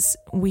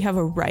we have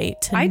a right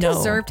to know. I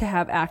deserve to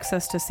have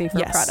access to safer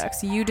Yes.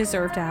 products. You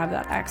deserve to have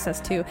that access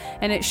too.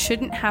 And it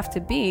shouldn't have to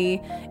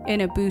be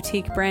in a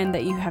boutique brand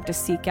that you have to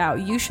seek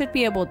out. You should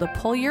be able to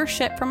pull your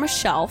shit from a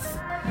shelf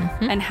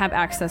and have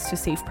access to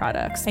safe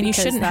products. And you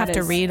shouldn't have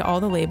to read all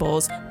the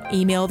labels,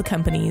 email the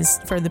companies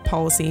for the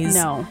policies.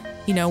 No.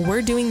 You know,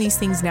 we're doing these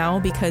things now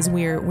because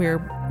we're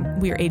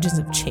agents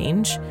of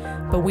change,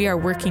 but we are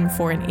working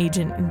for an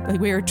agent. Like,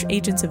 we are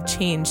agents of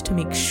change to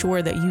make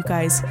sure that you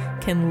guys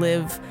can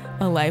live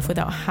a life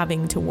without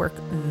having to work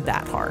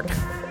that hard.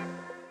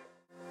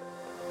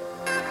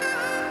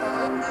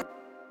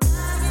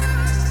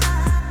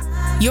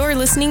 You're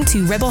listening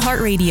to Rebel Heart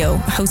Radio,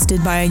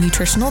 hosted by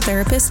nutritional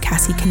therapist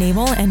Cassie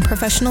Knavel and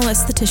professional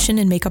esthetician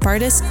and makeup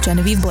artist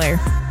Genevieve Blair.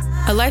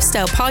 A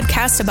lifestyle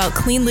podcast about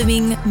clean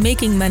living,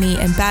 making money,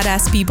 and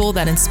badass people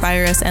that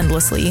inspire us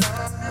endlessly.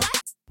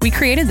 We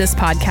created this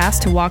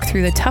podcast to walk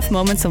through the tough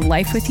moments of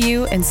life with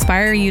you,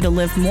 inspire you to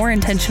live more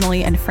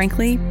intentionally, and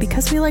frankly,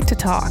 because we like to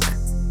talk.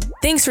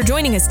 Thanks for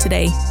joining us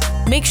today.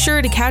 Make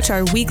sure to catch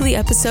our weekly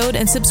episode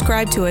and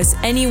subscribe to us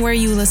anywhere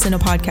you listen to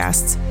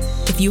podcasts.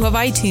 If you have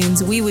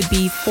iTunes, we would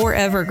be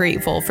forever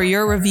grateful for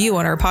your review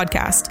on our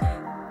podcast.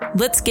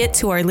 Let's get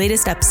to our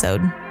latest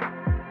episode.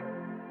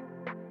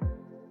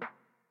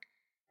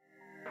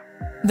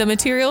 The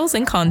materials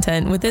and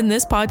content within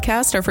this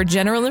podcast are for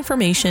general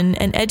information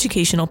and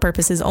educational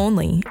purposes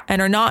only and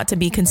are not to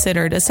be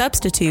considered a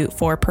substitute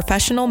for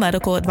professional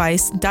medical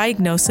advice,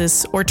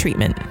 diagnosis, or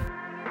treatment.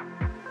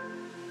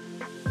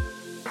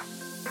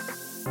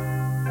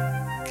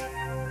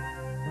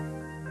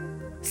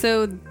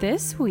 So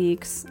this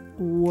week's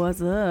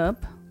What's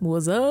Up?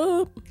 What's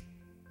up?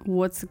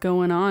 What's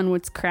going on?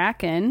 What's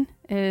cracking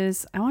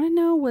is I want to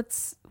know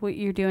what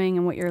you're doing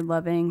and what you're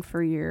loving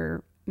for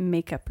your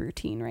makeup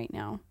routine right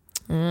now.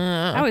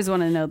 I always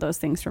want to know those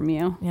things from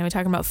you. Yeah, we were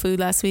talking about food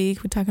last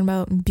week. We're talking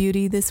about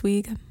beauty this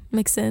week.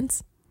 Makes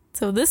sense.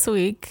 So this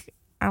week,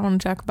 I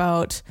want to talk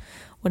about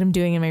what I'm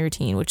doing in my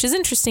routine, which is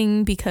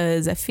interesting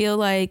because I feel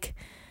like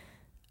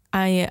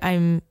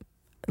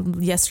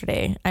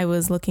yesterday I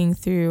was looking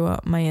through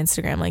my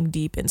Instagram, like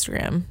deep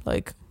Instagram,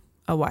 like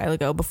a while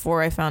ago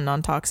before I found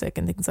non-toxic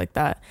and things like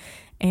that.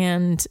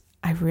 And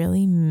I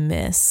really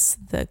miss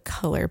the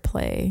color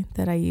play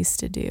that I used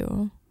to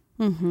do.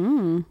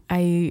 Mm-hmm.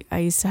 I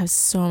used to have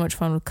so much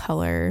fun with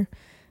color.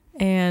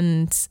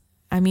 And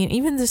I mean,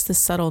 even just the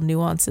subtle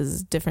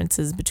nuances,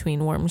 differences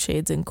between warm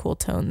shades and cool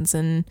tones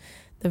and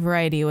the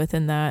variety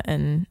within that.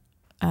 And,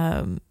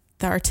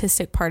 the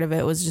artistic part of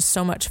it was just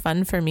so much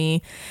fun for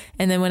me.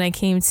 And then when I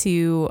came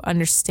to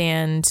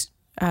understand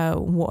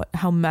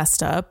how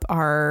messed up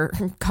our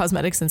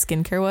cosmetics and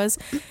skincare was,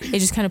 it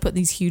just kind of put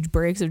these huge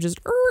breaks of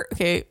just,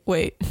 okay,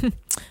 wait,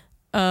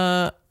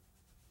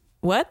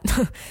 what?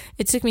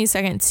 It took me a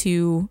second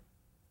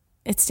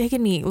it's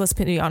taken me, let's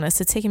be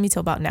honest, it's taken me till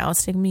about now.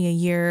 It's taken me a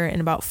year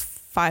and about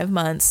 5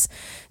 months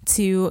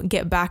to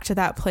get back to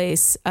that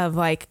place of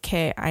like,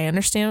 okay, I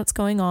understand what's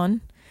going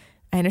on.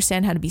 I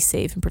understand how to be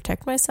safe and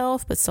protect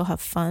myself, but still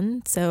have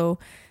fun. So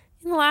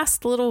in the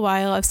last little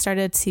while, I've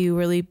started to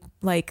really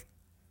like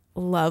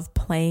love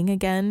playing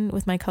again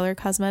with my color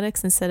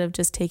cosmetics instead of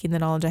just taking the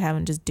knowledge I have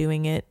and just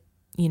doing it,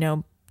 you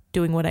know,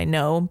 doing what I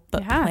know,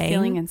 but playing.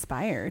 Feeling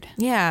inspired.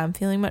 Yeah, I'm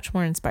feeling much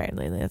more inspired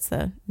lately. That's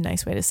the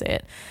nice way to say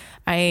it.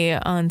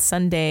 On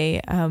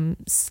Sunday,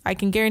 I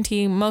can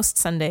guarantee most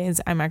Sundays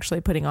I'm actually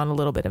putting on a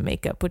little bit of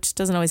makeup, which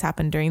doesn't always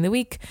happen during the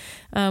week.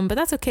 But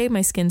that's okay.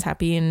 My skin's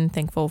happy and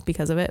thankful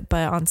because of it.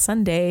 But on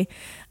Sunday,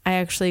 I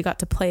actually got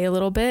to play a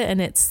little bit,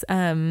 and it's,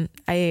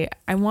 I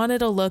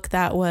wanted a look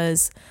that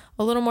was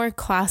a little more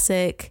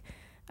classic.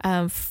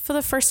 For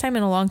the first time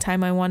in a long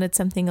time, I wanted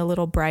something a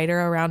little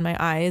brighter around my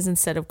eyes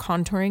instead of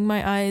contouring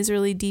my eyes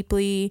really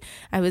deeply.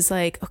 I was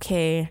like,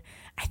 okay,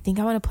 I think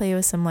I want to play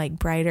with some like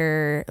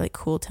brighter, like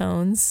cool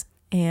tones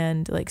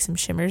and like some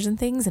shimmers and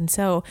things. And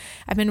so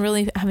I've been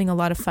really having a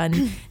lot of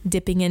fun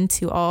dipping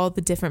into all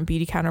the different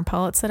beauty counter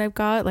palettes that I've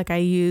got. Like I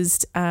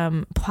used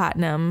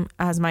Platinum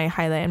as my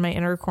highlight in my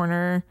inner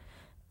corner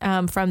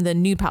from the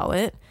Nude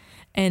palette.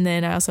 And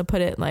then I also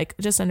put it like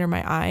just under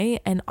my eye.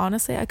 And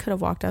honestly, I could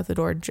have walked out the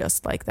door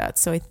just like that.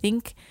 So I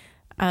think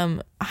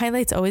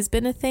highlight's always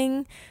been a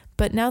thing.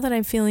 But now that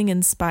I'm feeling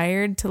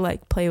inspired to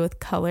like play with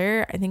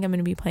color, I think I'm going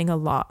to be playing a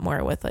lot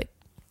more with like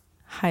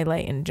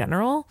highlight in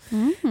general.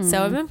 Mm-hmm.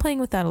 So I've been playing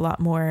with that a lot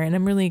more. And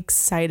I'm really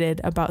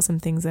excited about some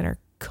things that are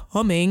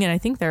coming. And I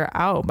think they're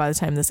out by the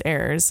time this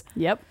airs.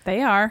 Yep,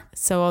 they are.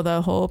 So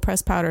the whole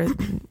pressed powder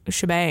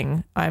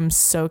shebang, I'm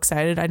so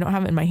excited. I don't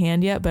have it in my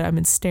hand yet, but I've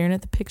been staring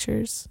at the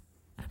pictures.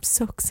 I'm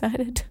so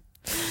excited.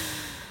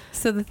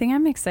 So the thing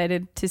I'm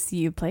excited to see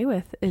you play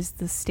with is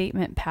the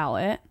Statement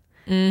palette.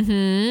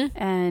 Mm-hmm.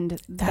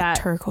 And that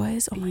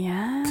turquoise. Oh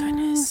my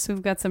goodness. So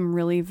we've got some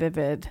really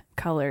vivid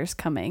colors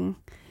coming.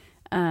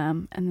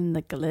 And then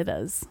the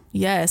glitters.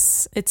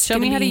 Yes. Show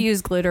me how to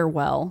use glitter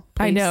well,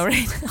 please. I know,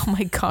 right? Oh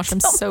my gosh. I'm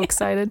so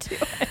excited.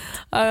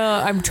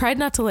 I'm trying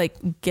not to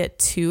like get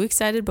too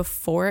excited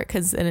before it,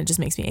 because then it just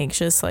makes me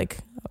anxious. Like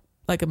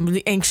I'm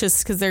really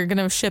anxious because they're going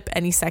to ship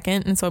any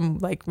second. And so I'm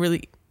like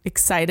really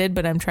excited,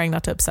 but I'm trying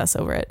not to obsess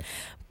over it.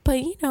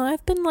 But, you know,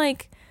 I've been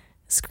like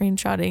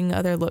screenshotting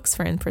other looks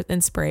for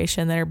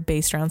inspiration that are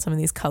based around some of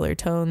these color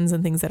tones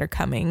and things that are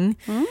coming.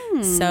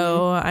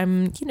 So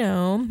I'm, you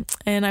know,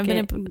 and I've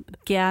been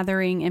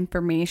gathering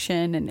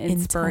information and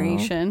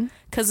inspiration.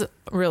 Because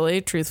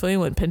really, truthfully,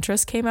 when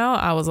Pinterest came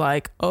out, I was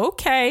like,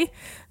 okay.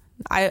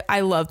 I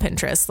love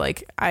Pinterest.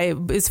 Like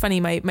it's funny.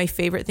 My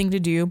favorite thing to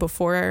do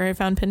before I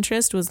found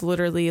Pinterest was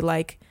literally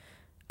like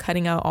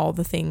cutting out all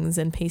the things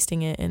and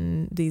pasting it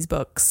in these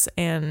books,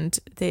 and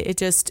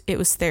it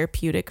was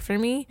therapeutic for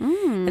me.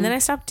 And then I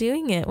stopped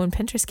doing it when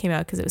Pinterest came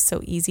out because it was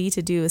so easy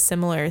to do a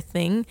similar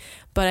thing.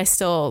 But I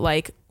still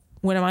like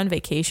when I'm on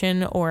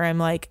vacation or I'm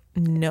like,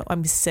 no,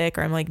 I'm sick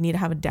or I'm like need to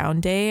have a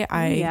down day.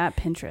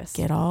 Pinterest.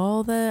 Get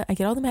all the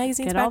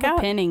magazines. Get back all the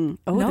out. pinning.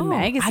 Oh, no, the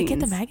magazines. I get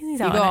the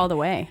magazines out. You go all the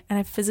way. And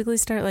I physically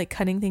start like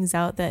cutting things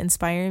out that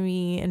inspire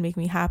me and make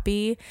me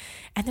happy.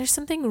 And there's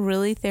something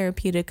really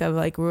therapeutic of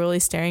like really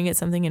staring at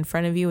something in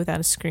front of you without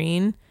a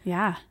screen.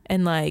 Yeah.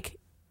 And like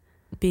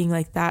being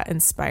like that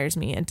inspires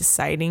me, and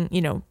deciding,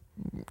 you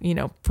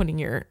know, putting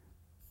your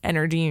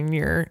energy and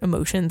your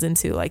emotions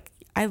into like,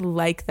 I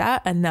like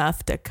that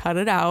enough to cut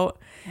it out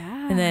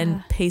and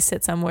then paste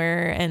it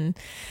somewhere, and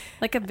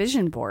like a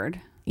vision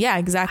board. Yeah,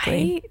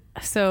 exactly.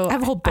 I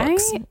have whole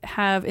books. I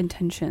have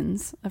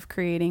intentions of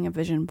creating a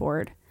vision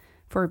board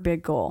for a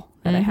big goal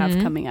that I have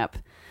coming up.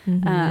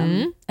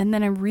 And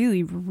then a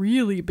really,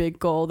 really big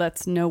goal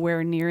that's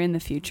nowhere near in the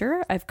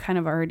future. I've kind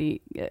of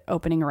already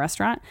opening a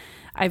restaurant.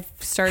 I've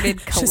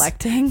started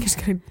collecting. Just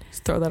gonna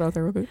throw that out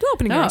there real quick.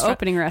 Opening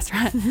a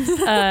restaurant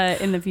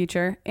in the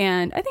future.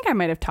 And I think I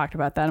might have talked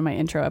about that in my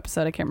intro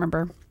episode. I can't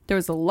remember. There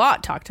was a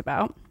lot talked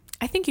about.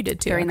 I think you did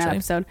too during that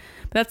episode.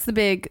 But that's the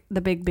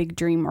big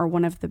dream, or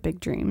one of the big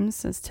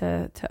dreams, is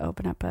to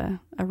open up a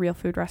real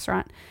food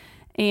restaurant.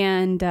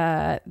 And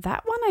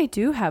that one I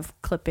do have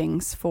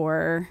clippings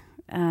for.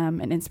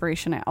 An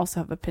inspiration. I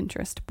also have a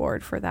Pinterest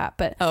board for that.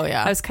 But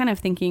I was kind of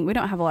thinking, we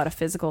don't have a lot of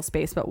physical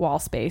space, but wall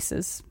space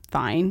is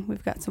fine.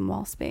 We've got some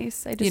wall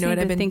space. I just need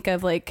to think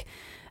of like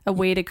a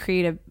way to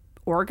create a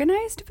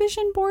organized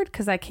vision board,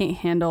 because I can't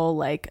handle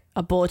like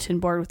a bulletin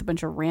board with a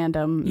bunch of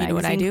random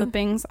magazine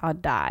clippings. I'll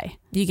die.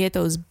 You get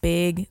those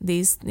big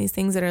these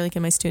things that are like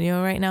in my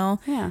studio right now.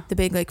 Yeah, the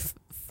big like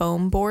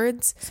foam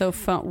boards. So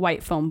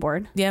white foam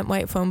board. Yeah,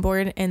 white foam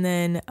board, and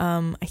then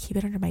I keep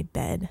it under my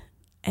bed.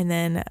 And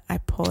then I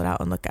pull it out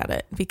and look at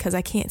it, because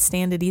I can't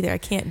stand it either. I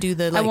can't do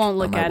the like. I won't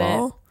look at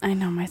it. I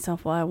know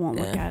myself well. I won't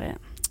look at it.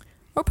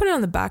 Or put it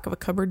on the back of a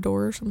cupboard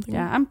door or something.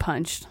 Yeah, I'm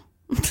punched.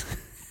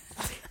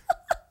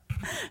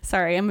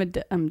 Sorry,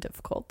 I'm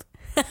difficult.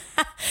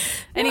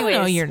 Anyway,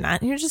 no, you're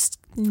not. You're just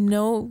you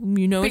know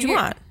what you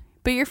want.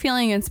 But you're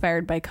feeling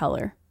inspired by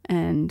color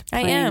and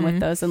playing with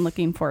those, and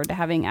looking forward to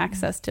having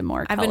access to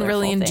more colorful I've been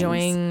really things.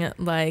 enjoying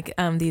like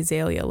the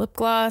Azalea lip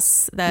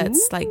gloss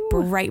that's like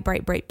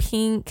bright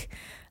pink.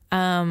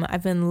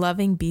 I've been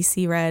loving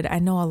BC red. I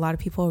know a lot of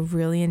people are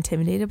really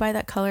intimidated by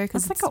that color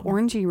because it's like an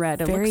orangey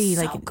red. It very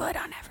looks so like good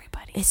on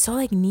everybody. It's so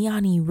like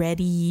neon-y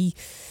reddy,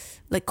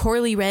 like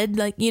corally red,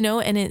 like, you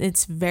know, and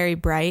it's very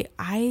bright.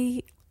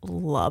 I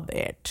love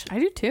it. I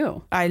do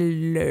too. I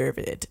love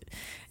it.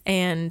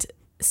 And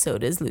so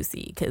does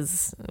Lucy,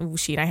 because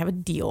she and I have a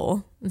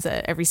deal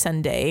that every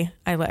Sunday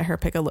I let her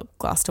pick a lip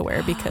gloss to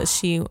wear, because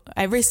she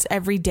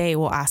every day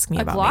will ask me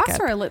about gloss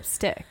makeup. Or a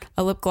lipstick?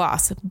 A lip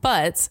gloss.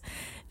 But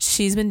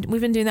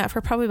we've been doing that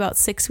for probably about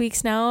 6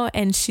 weeks now,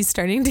 and she's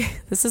starting to,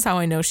 this is how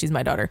I know she's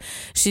my daughter.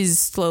 She's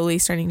slowly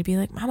starting to be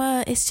like,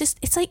 Mama,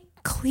 it's like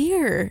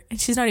clear.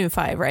 And she's not even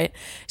 5, right?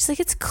 She's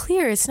like, it's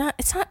clear. It's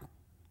not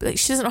like,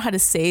 she doesn't know how to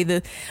say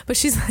but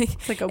she's like,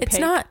 it's like opaque.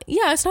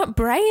 It's not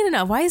bright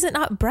enough. Why is it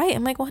not bright?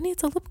 I'm like, well, honey,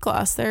 it's a lip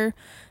gloss. They're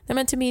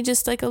meant to be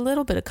just like a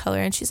little bit of color.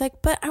 And she's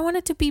like, but I want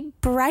it to be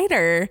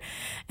brighter.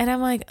 And I'm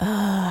like,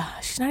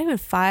 she's not even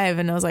 5.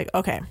 And I was like,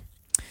 okay,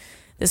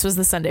 this was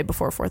the Sunday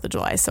before 4th of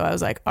July. So I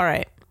was like, all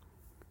right.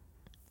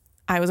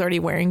 I was already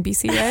wearing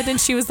BC red, and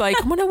she was like,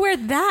 I'm gonna wear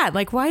that.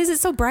 Like, why is it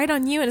so bright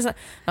on you? And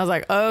I was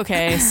like,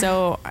 okay.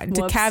 So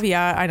to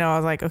caveat, I know, I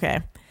was like,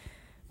 okay,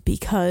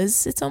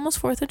 because it's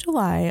almost 4th of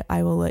July,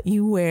 I will let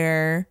you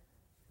wear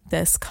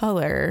this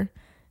color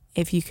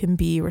if you can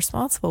be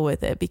responsible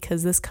with it,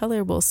 because this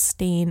color will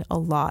stain a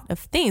lot of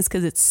things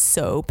because it's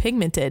so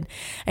pigmented.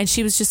 And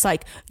she was just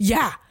like,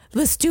 yeah,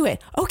 let's do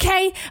it.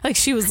 Okay. Like,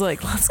 she was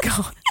like, let's go.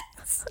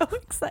 So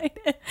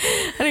excited.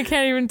 And I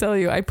can't even tell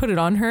you, I put it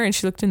on her and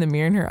she looked in the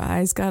mirror and her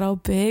eyes got all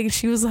big.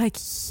 She was like,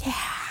 yeah.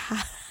 I'm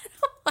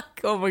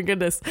like, oh my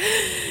goodness.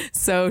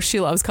 So she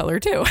loves color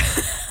too.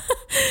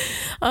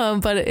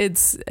 But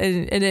it's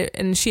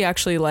and she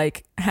actually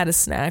like had a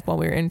snack while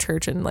we were in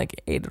church and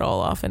like ate it all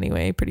off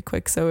anyway pretty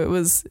quick.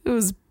 So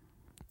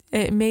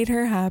it made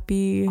her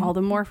happy. All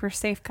the more for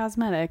Safe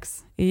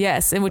Cosmetics.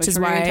 Yes, and which is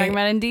why we're talking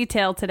about in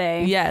detail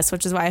today. Yes,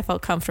 which is why I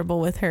felt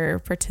comfortable with her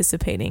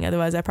participating.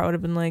 Otherwise, I probably would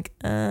have been like,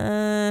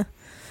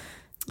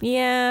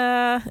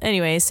 Yeah.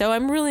 Anyway, so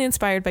I'm really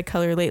inspired by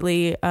color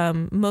lately.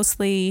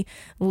 Mostly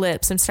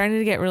lips. I'm starting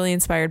to get really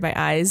inspired by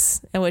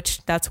eyes,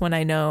 which that's when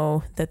I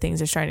know that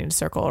things are starting to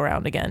circle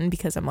around again,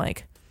 because I'm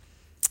like,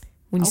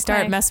 when you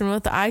start messing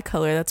with the eye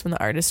color, that's when the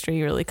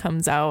artistry really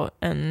comes out.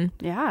 And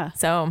yeah,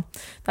 so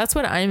that's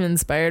what I'm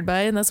inspired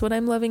by, and that's what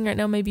I'm loving right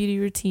now, my beauty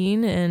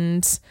routine.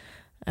 And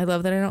I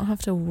love that I don't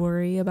have to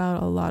worry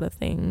about a lot of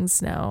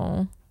things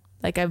now.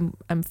 Like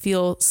I'm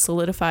feel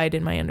solidified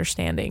in my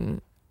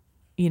understanding.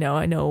 You know,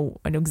 I know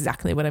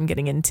exactly what I'm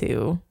getting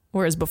into.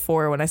 Whereas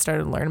before, when I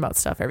started to learn about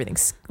stuff, everything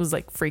was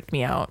like freaked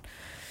me out,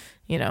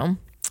 you know.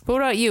 But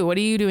what about you? What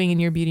are you doing in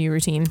your beauty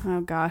routine? Oh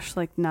gosh,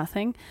 like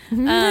nothing.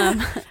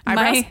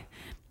 Eyebrows?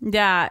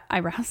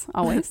 Eyebrows,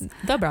 always.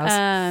 The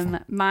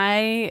brows.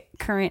 My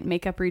current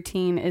makeup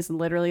routine is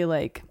literally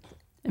like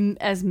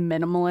as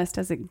minimalist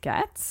as it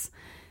gets,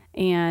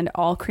 and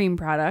all cream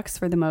products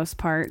for the most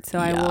part. So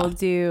I will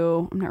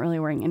do, I'm not really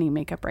wearing any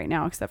makeup right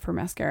now except for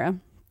mascara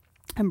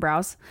and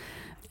brows.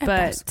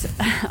 But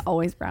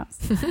always brows.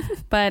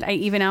 But I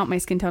even out my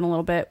skin tone a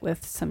little bit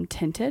with some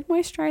tinted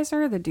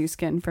moisturizer, the Dew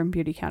Skin from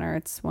Beauty Counter.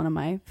 It's one of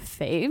my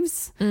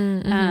faves.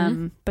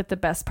 But the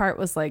best part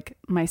was like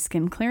my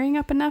skin clearing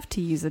up enough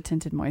to use a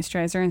tinted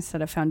moisturizer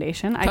instead of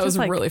foundation. That was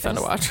really fun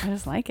to watch. I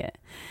just like it.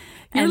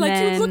 You're like,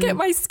 then, look at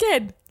my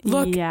skin.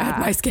 Look at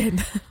my skin.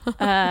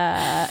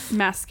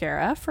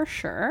 Mascara for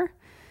sure.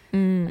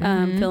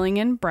 Filling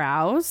in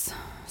brows.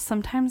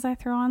 Sometimes I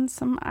throw on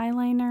some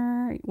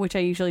eyeliner, which I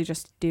usually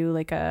just do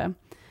like a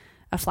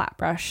flat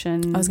brush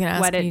and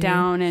wet it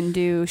down and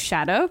do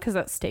shadow because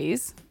that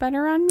stays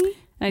better on me.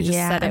 And I just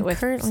set it with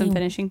some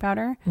finishing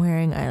powder.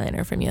 Wearing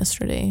eyeliner from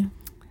yesterday.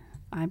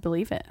 I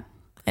believe it.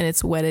 And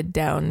it's wetted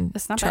down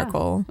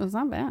charcoal. Bad. It's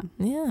not bad.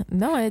 Yeah.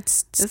 No,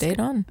 it's stayed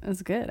on.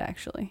 It's good,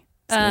 actually.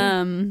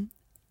 And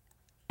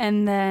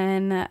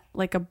then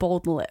like a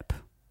bold lip.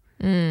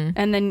 And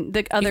then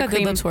the other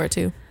cream. Good lips for it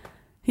too.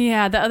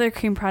 Yeah, the other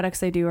cream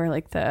products I do are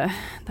like the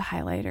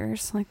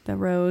highlighters, like the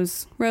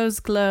rose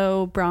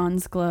glow,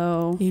 bronze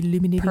glow,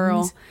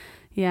 pearl.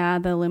 Yeah,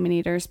 the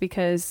illuminators,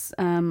 because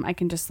I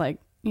can just like,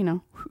 you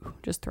know,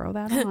 just throw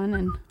that on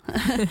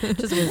and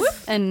just whoop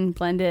and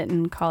blend it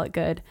and call it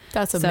good.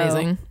 That's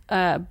amazing.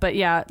 But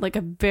yeah, like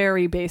a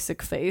very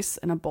basic face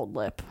and a bold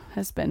lip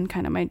has been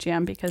kind of my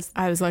jam, because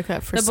I was like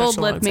that for the bold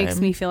lip makes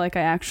me feel like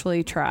I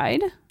actually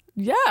tried.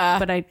 Yeah,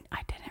 but I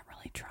didn't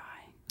really try.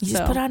 You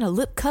just put on a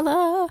lip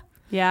color.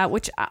 Yeah,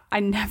 which I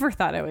never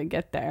thought I would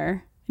get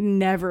there.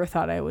 Never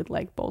thought I would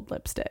like bold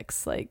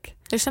lipsticks. Like,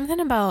 there's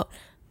something about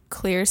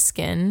clear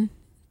skin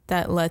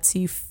that lets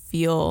you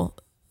feel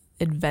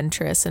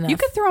adventurous enough. You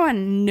could throw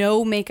on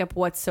no makeup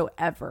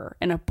whatsoever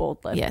and a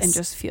bold lip and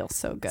just feel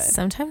so good.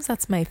 Sometimes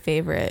that's my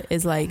favorite,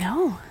 is like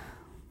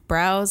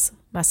brows,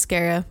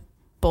 mascara,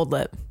 bold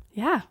lip.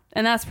 Yeah,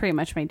 and that's pretty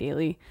much my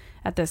daily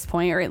at this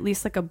point, or at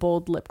least like a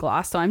bold lip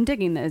gloss. So I'm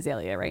digging the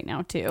Azalea right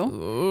now too.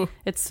 Ooh.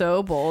 It's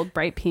so bold,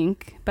 bright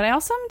pink. But I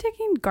also am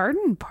digging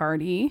Garden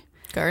Party,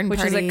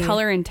 which is a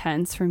color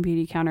intense from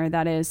Beauty Counter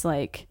that is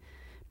like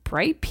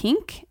bright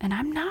pink, and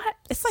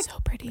it's like so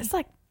pretty. It's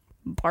like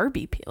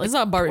Barbie pink. Like, it's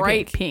not Barbie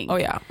bright pink. Oh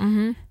yeah.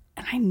 Mm-hmm.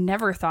 And I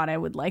never thought I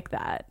would like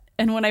that.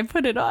 And when I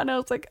put it on, I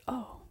was like,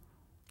 oh,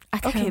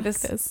 okay,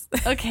 this.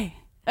 Okay.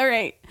 All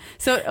right.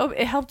 So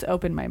it helped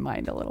open my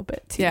mind a little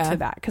bit too, to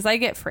that, because I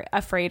get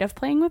afraid of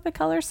playing with the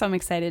color. So I'm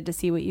excited to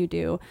see what you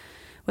do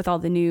with all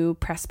the new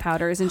pressed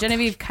powders. And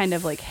Genevieve kind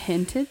of like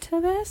hinted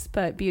to this,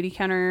 but Beauty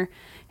Counter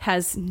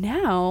has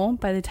now,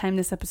 by the time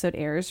this episode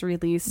airs,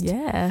 released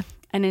an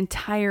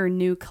entire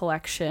new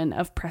collection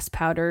of pressed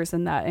powders.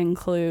 And that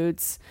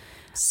includes,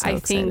 I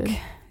think,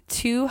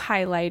 2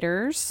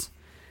 highlighters,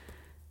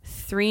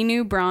 3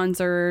 new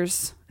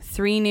bronzers,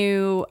 3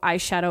 new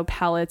eyeshadow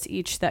palettes,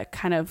 each that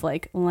kind of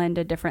like lend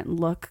a different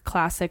look: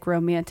 classic,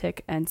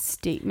 romantic, and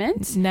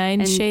statement.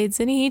 9 shades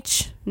in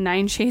each.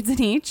 9 shades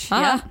in each.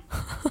 Yeah.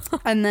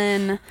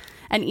 And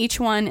each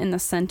one in the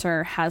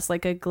center has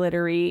like a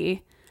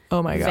glittery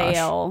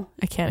veil.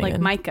 I can't like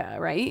even. mica,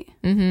 right?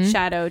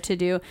 Shadow to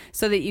do,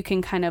 so that you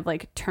can kind of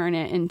like turn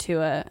it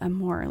into a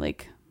more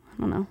like,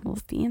 I don't know, a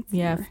little fancy.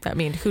 Yeah, I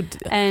mean,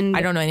 and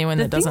I don't know anyone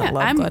that doesn't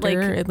love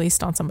glitter, like, at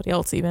least on somebody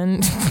else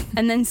even.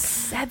 And then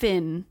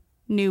 7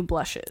 new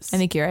blushes. I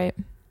think you're right.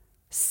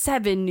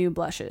 7 new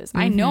blushes.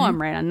 I know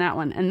I'm right on that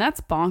one. And that's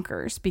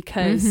bonkers,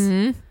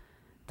 because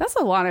that's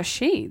a lot of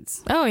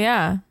shades. Oh,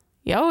 yeah.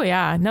 Oh,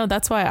 yeah. No,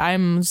 that's why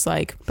I'm just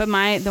like... But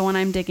the one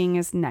I'm digging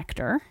is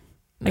Nectar.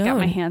 I got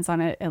my hands on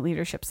it at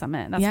Leadership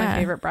Summit. That's my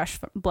favorite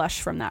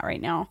blush from that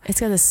right now. It's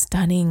got a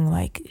stunning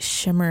like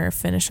shimmer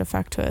finish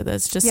effect to it.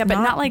 That's just but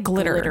not like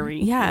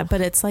glittery. Yeah, but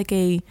it's like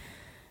a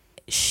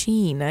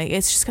sheen.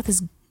 It's just got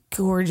this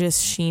gorgeous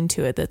sheen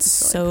to it. That's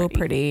so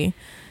pretty.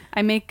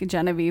 I make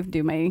Genevieve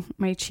do my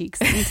cheeks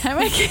anytime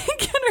I can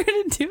get her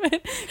to do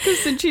it. Because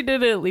since she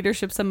did it at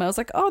Leadership Summit, I was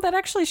like, oh, that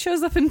actually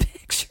shows up in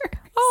picture.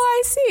 Oh,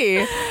 I see.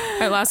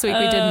 Right, last week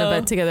we did an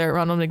event together at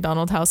Ronald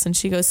McDonald House, and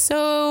she goes,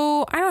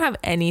 so I don't have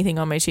anything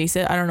on my cheeks.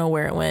 I don't know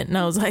where it went. And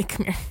I was like,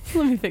 come here.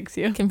 Let me fix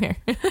you. Come here.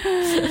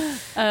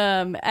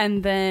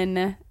 And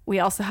then we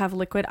also have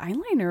liquid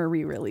eyeliner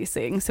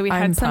re-releasing. So we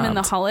had some in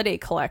the holiday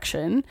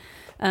collection,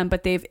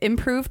 but they've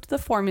improved the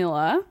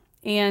formula.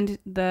 And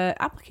the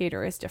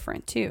applicator is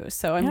different too.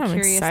 So I'm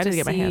curious excited to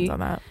get my hands on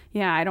that.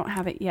 Yeah, I don't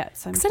have it yet.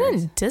 So I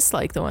didn't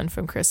dislike the one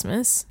from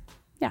Christmas.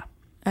 Yeah.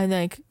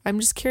 I'm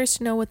just curious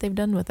to know what they've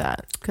done with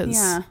that.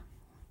 Because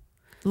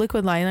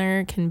liquid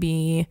liner can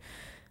be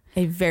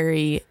a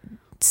very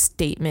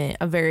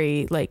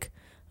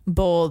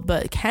bold,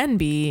 but can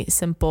be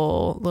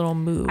simple little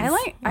move. I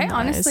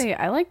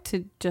like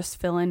to just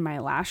fill in my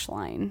lash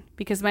line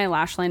because my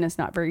lash line is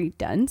not very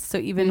dense. So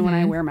even when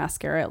I wear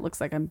mascara, it looks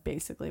like I'm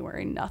basically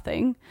wearing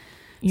nothing.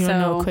 You want to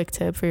know a quick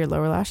tip for your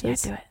lower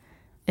lashes? Yeah,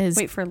 do it.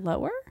 Wait for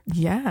lower?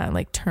 Yeah,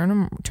 like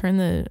turn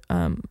the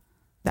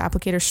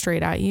applicator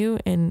straight at you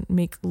and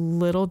make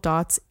little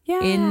dots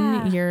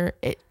in your.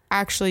 It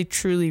actually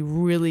truly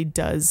really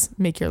does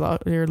make your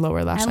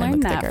lower lash line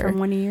look thicker. I learned that from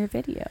one of your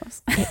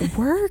videos. It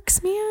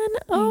works, man.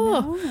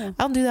 Oh,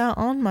 I'll do that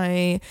on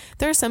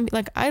there's some,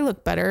 like, I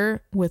look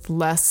better with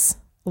less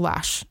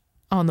lash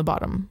on the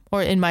bottom,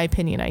 or in my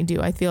opinion, I do.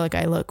 I feel like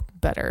I look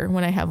better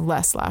when I have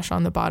less lash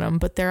on the bottom,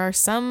 but there are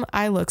some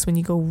eye looks when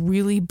you go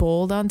really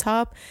bold on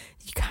top,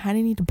 you kind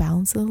of need to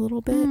balance it a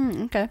little bit.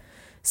 Okay.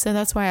 So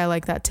that's why I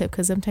like that tip,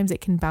 because sometimes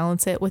it can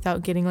balance it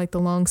without getting like the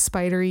long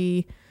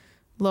spidery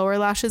lower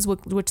lashes,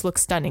 which look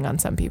stunning on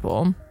some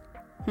people.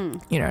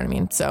 You know what I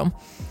mean? So,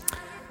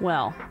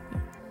 well,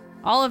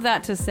 all of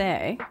that to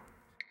say,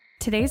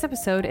 today's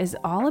episode is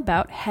all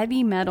about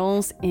heavy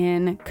metals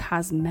in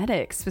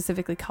cosmetics,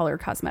 specifically color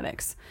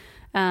cosmetics.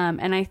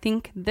 And I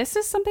think this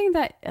is something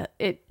that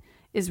it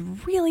is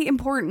really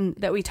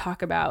important that we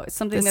talk about. It's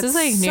something that's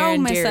like so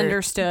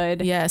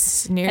misunderstood.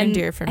 Yes, near and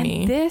dear for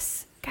me.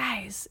 This,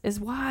 guys, is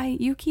why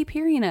you keep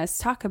hearing us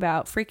talk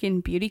about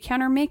freaking beauty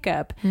counter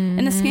makeup. And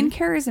the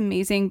skincare is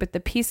amazing, but the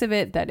piece of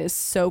it that is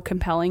so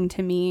compelling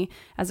to me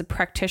as a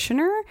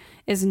practitioner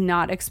is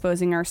not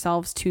exposing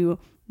ourselves to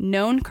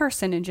known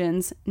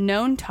carcinogens,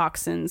 known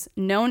toxins,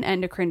 known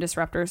endocrine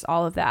disruptors,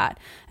 all of that.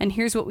 And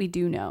here's what we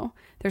do know.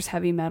 There's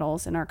heavy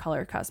metals in our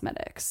color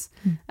cosmetics.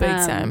 Big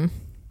time.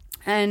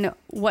 And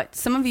what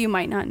some of you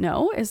might not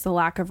know is the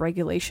lack of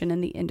regulation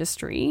in the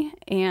industry.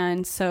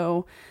 And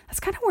so that's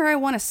kind of where I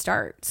want to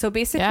start. So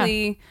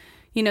basically,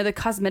 the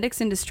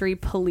cosmetics industry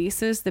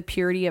polices the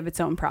purity of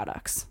its own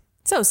products.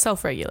 So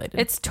self-regulated.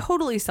 It's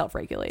totally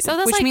self-regulated,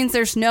 so which means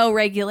there's no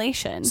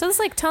regulation. So it's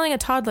like telling a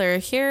toddler,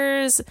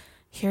 here's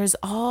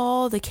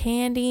all the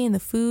candy and the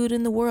food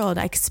in the world.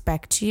 I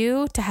expect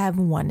you to have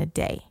one a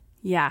day.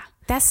 Yeah.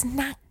 That's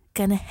not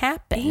going to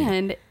happen.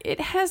 And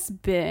it has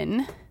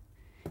been...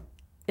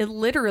 It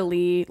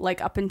literally,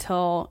 like up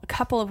until a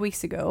couple of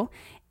weeks ago,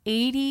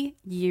 80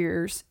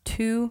 years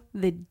to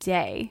the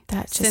day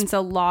since a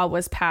law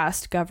was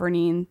passed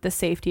governing the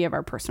safety of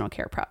our personal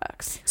care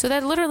products. So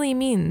that literally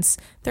means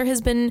there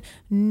has been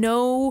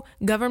no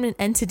government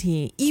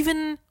entity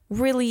even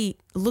really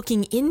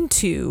looking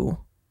into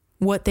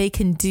what they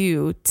can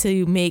do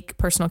to make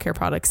personal care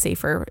products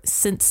safer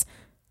since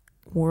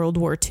World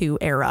War II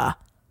era.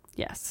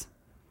 Yes.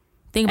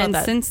 Think about that.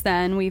 And since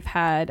then, we've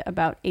had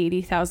about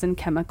 80,000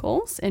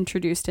 chemicals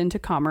introduced into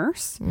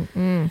commerce,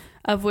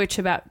 of which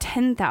about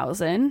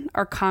 10,000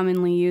 are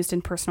commonly used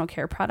in personal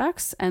care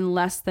products, and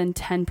less than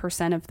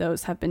 10% of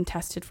those have been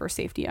tested for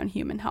safety on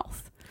human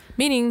health.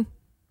 Meaning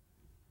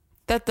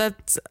that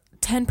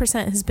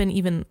 10% has been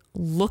even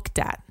looked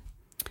at.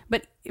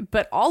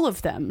 But all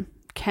of them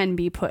can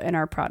be put in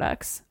our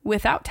products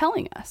without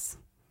telling us.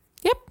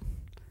 Yep.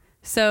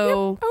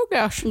 So oh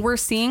gosh, we're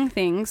seeing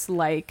things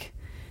like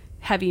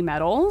heavy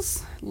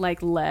metals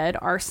like lead,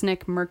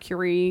 arsenic,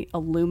 mercury,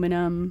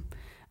 aluminum,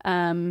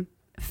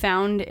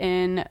 found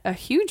in a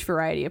huge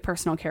variety of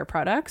personal care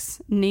products,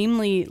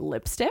 namely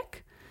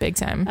lipstick, big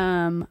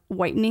time,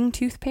 whitening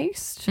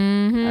toothpaste,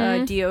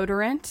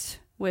 deodorant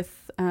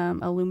with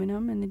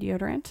aluminum in the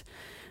deodorant,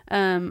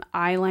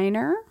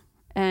 eyeliner,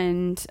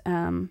 and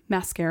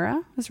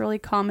mascara is really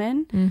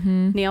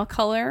common, nail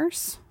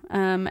colors.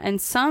 And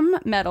some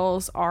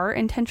metals are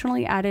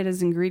intentionally added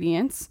as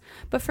ingredients,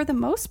 but for the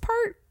most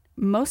part,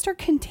 most are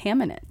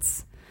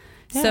contaminants.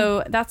 Yeah.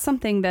 So that's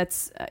something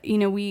that's,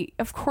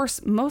 of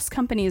course, most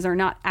companies are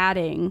not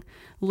adding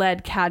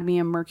lead,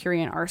 cadmium,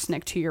 mercury, and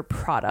arsenic to your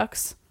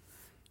products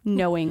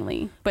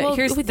knowingly. But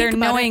they're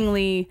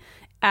knowingly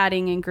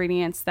adding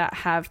ingredients that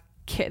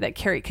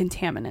carry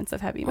contaminants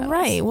of heavy metals.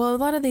 Right. Well, a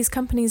lot of these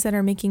companies that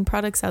are making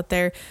products out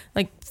there,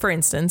 like, for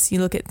instance, you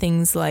look at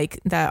things like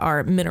that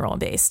are mineral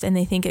based and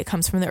they think it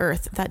comes from the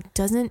earth. That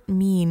doesn't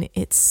mean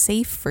it's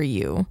safe for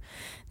you.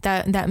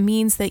 That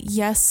means that,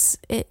 yes,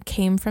 it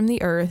came from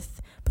the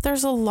earth, but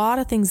there's a lot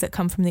of things that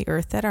come from the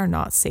earth that are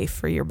not safe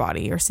for your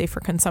body or safe for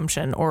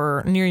consumption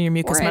or near your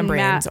mucous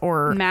membranes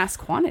or mass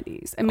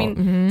quantities. I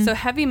mean, so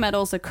heavy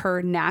metals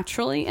occur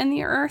naturally in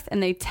the earth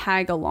and they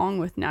tag along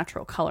with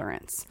natural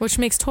colorants, which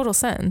makes total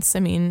sense. I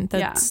mean,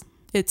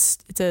 it's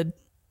a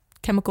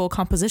chemical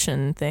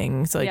composition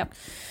thing. So like, Yep.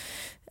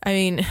 I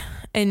mean,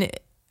 and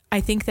I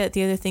think that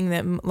the other thing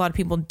that a lot of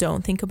people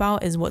don't think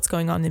about is what's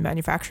going on in the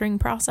manufacturing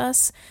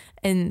process.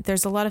 And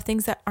there's a lot of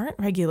things that aren't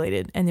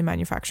regulated in the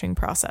manufacturing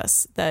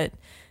process that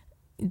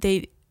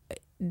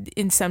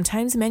and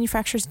sometimes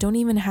manufacturers don't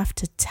even have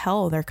to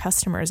tell their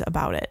customers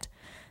about it.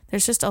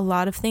 There's just a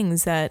lot of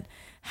things that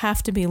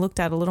have to be looked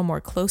at a little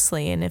more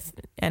closely. And if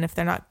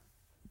they're not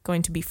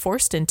going to be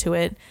forced into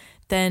it,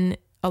 then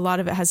a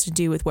lot of it has to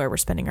do with where we're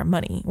spending our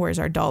money. Where's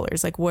our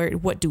dollars? Like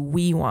what do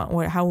we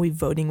want? How are we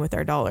voting with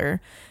our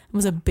dollar? It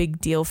was a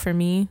big deal for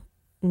me,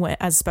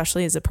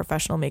 especially as a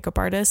professional makeup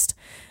artist,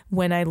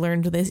 when I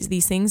learned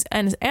these things,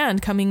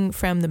 and coming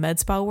from the med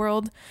spa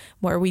world,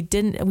 where we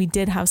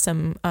did have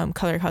some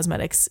color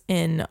cosmetics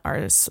in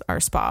our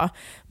spa,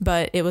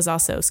 but it was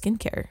also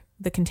skincare,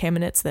 the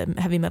contaminants,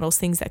 the heavy metals,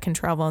 things that can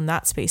travel in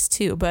that space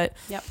too. But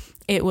yep.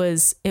 it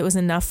was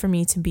enough for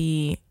me to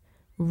be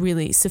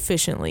really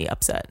sufficiently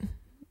upset,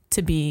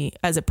 to be,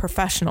 as a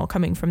professional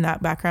coming from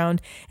that background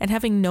and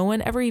having no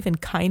one ever even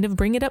kind of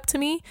bring it up to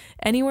me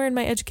anywhere in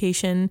my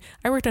education.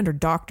 I worked under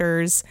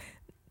doctors.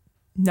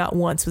 Not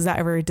once was that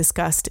ever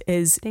discussed.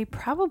 They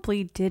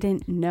probably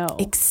didn't know.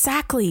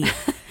 Exactly.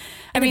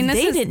 I mean,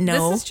 didn't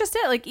know. This is just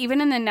it. Like,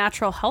 even in the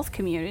natural health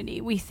community,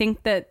 we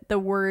think that the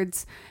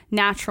words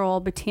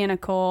natural,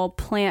 botanical,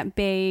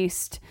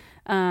 plant-based,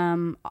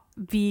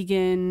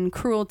 vegan,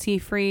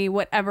 cruelty-free,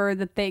 whatever,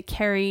 that they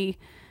carry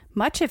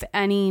much of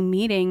any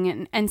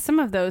meaning, and some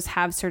of those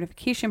have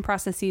certification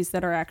processes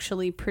that are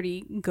actually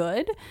pretty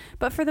good.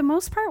 But for the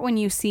most part, when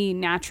you see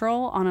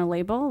natural on a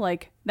label,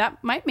 like,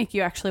 that might make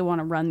you actually want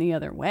to run the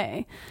other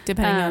way.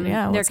 Depending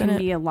on, there can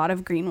be a lot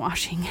of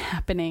greenwashing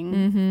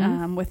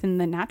happening within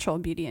the natural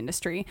beauty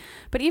industry.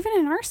 But even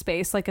in our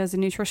space, like as a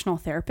nutritional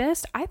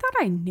therapist, I thought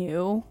I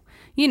knew.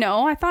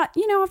 I thought,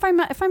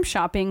 if I'm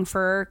shopping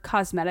for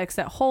cosmetics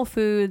at Whole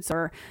Foods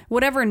or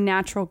whatever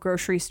natural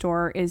grocery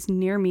store is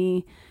near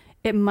me,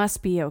 it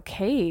must be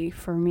okay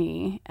for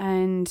me.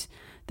 And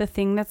the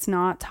thing that's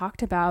not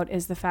talked about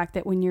is the fact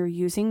that when you're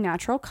using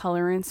natural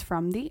colorants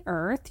from the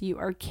earth, you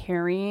are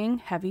carrying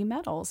heavy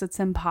metals. It's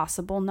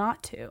impossible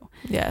not to.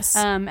 Yes.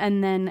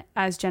 And then,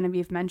 as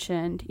Genevieve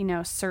mentioned,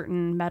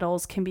 certain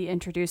metals can be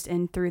introduced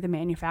in through the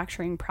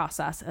manufacturing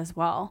process as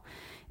well.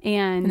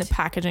 And the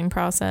packaging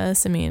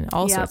process. I mean,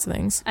 all sorts of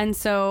things. And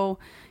so,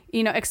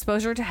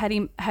 exposure to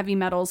heavy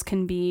metals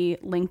can be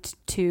linked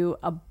to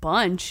a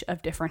bunch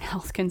of different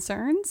health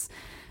concerns.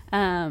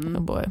 Oh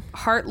boy.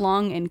 Heart,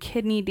 lung, and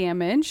kidney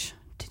damage,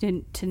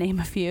 to name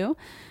a few.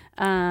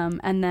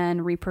 And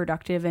then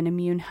reproductive and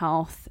immune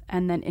health.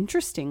 And then,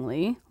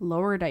 interestingly,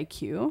 lowered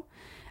IQ.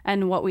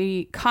 And what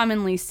we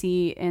commonly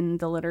see in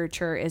the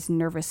literature is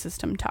nervous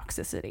system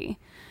toxicity.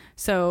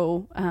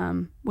 So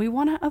we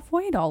want to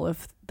avoid all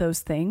of those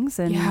things.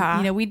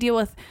 And, we deal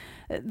with...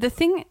 The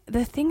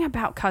thing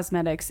about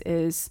cosmetics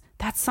is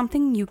that's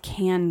something you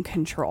can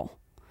control.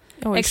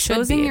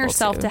 Exposing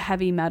yourself to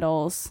heavy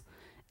metals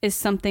is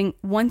something,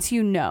 once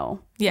you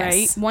know,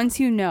 right? Once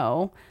you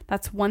know,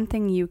 that's one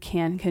thing you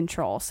can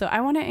control. So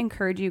I want to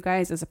encourage you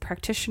guys as a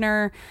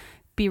practitioner,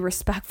 be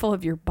respectful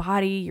of your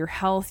body, your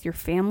health, your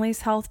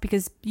family's health,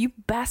 because you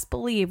best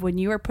believe when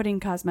you are putting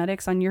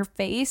cosmetics on your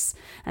face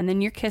and then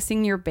you're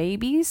kissing your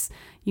babies,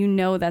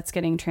 that's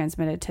getting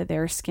transmitted to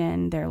their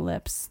skin, their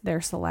lips,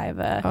 their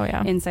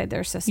saliva, inside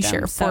their system. You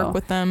share a fork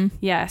with them.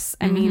 Yes.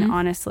 I mean,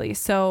 honestly.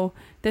 So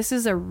this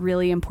is a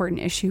really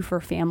important issue for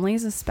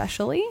families,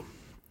 especially.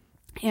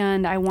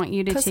 And I want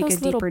you to take a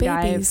deeper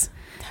dive.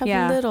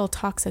 Have little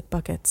toxic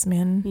buckets,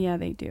 man. Yeah,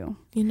 they do.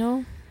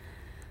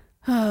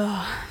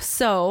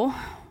 So,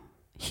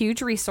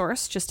 huge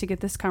resource just to get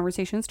this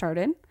conversation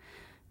started.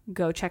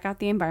 Go check out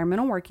the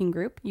Environmental Working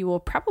Group. You will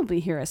probably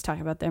hear us talk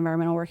about the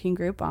Environmental Working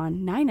Group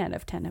on 9 out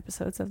of 10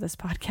 episodes of this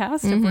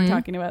podcast. If we're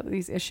talking about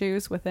these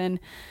issues within,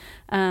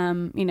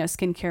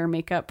 skincare,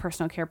 makeup,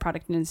 personal care,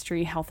 product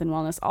industry, health and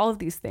wellness, all of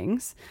these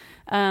things.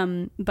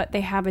 But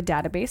they have a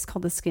database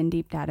called the Skin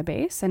Deep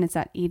database, and it's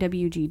at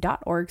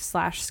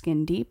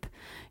ewg.org/Skin Deep.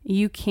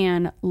 You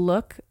can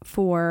look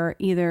for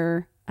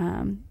either,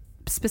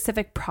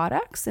 specific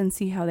products and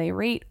see how they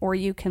rate, or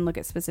you can look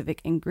at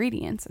specific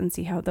ingredients and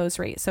see how those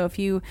rate. So if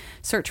you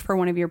search for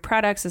one of your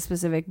products, a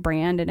specific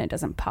brand, and it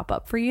doesn't pop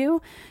up for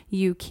you,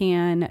 you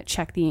can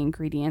check the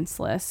ingredients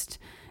list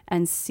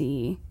and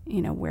see,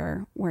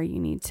 where you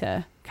need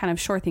to kind of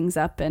shore things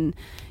up. And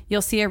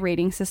you'll see a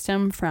rating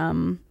system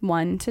from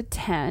 1 to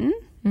 10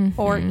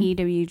 or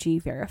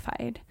EWG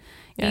verified.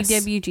 Yes.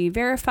 EWG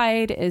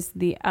verified is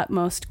the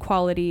utmost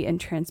quality and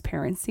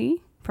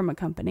transparency from a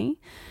company.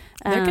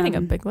 They're getting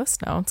a big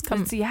list now. It's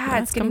coming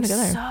getting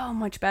together. So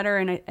much better,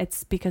 and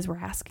it's because we're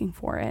asking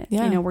for it.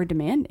 Yeah. We're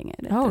demanding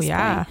it. At this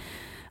point.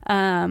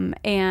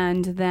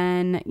 And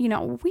then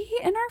we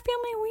in our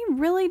family, we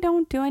really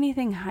don't do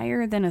anything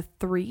higher than a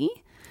 3.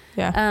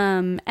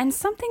 And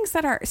some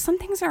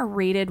things are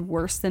rated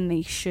worse than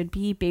they should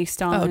be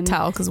based on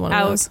talc is one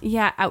of those.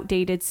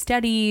 Outdated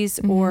studies,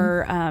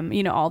 or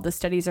all the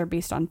studies are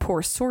based on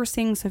poor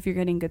sourcing. So if you're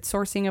getting good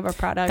sourcing of a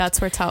product,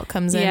 that's where talc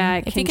comes in.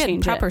 If you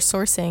get proper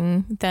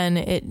sourcing, then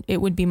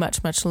it would be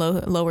much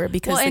lower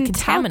because the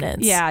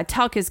contaminants.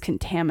 Talc is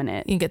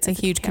contaminant. It gets a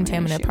huge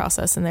contaminant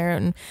process in there,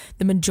 and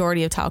the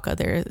majority of talc out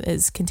there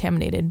is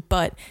contaminated.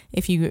 But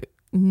if you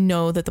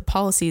know that the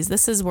policies,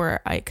 this is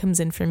where it comes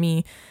in for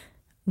me.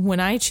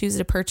 When I choose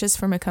to purchase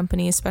from a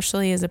company,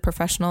 especially as a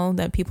professional,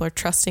 that people are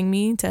trusting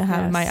me to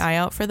have my eye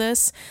out for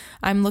this,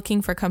 I'm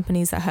looking for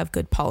companies that have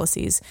good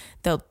policies.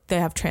 They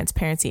have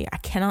transparency. I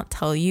cannot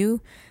tell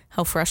you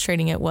how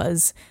frustrating it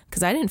was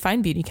because I didn't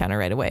find Beauty Counter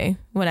right away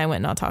when I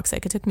went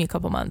non-toxic. It took me a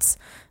couple months.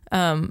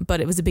 But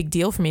it was a big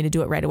deal for me to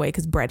do it right away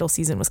because bridal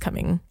season was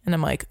coming. And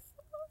I'm like,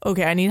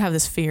 okay, I need to have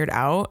this figured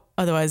out.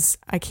 Otherwise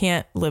I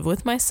can't live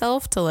with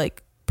myself to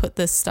like put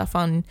this stuff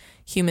on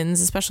humans,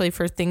 especially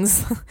for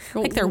things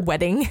like their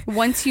wedding.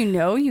 Once you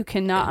know, you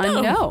cannot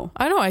unknow.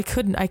 I know I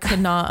could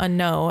not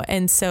unknow.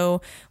 And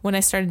so when I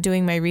started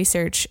doing my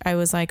research, I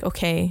was like,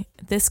 okay,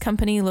 this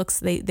company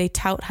they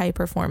tout high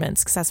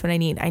performance because that's what I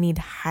need. I need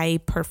high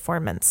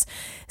performance.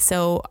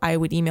 So I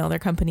would email their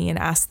company and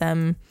ask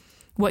them,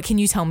 what can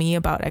you tell me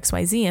about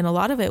XYZ? And a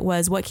lot of it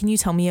was, what can you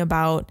tell me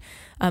about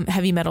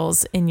heavy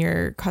metals in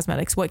your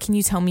cosmetics? What can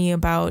you tell me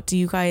about, do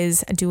you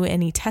guys do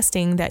any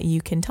testing that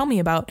you can tell me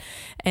about?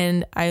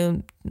 And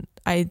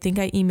I think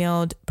I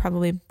emailed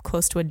probably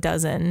close to a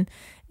dozen,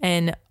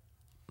 and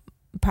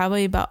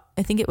probably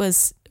I think it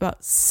was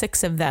about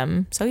 6 of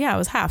them. So yeah, it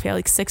was half. Yeah,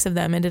 like 6 of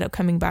them ended up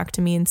coming back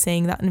to me and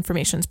saying that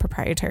information is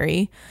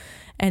proprietary.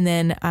 And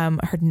then I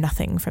heard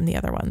nothing from the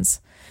other ones.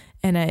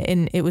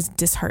 And it was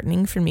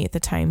disheartening for me at the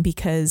time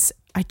because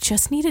I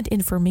just needed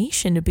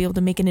information to be able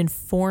to make an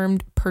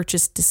informed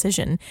purchase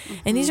decision.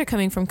 Mm-hmm. And these are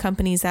coming from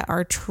companies that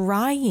are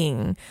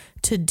trying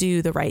to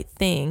do the right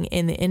thing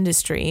in the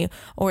industry,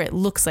 or it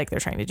looks like they're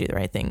trying to do the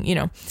right thing,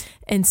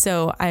 And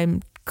so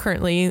I'm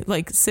currently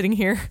like sitting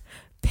here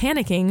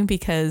panicking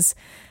because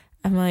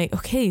I'm like,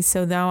 okay,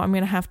 so now I'm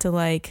going to have to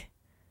like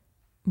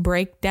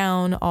break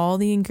down all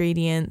the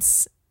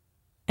ingredients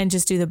and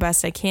just do the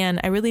best I can.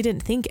 I really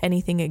didn't think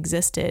anything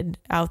existed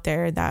out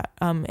there that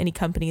any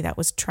company that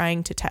was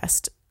trying to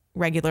test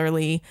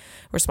regularly,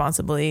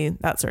 responsibly,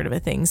 that sort of a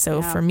thing.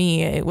 So for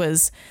me, it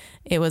was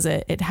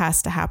it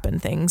has to happen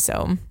thing.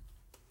 So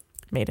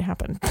made it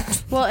happen.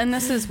 Well, and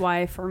this is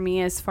why for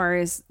me, as far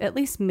as at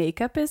least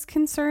makeup is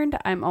concerned,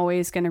 I'm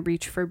always going to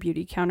reach for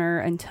Beauty Counter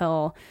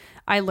until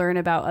I learn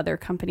about other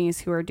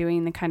companies who are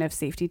doing the kind of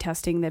safety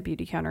testing that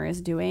Beauty Counter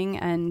is doing.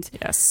 And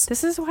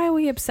this is why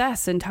we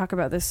obsess and talk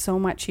about this so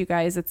much, you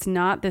guys. It's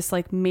not this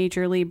like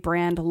majorly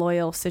brand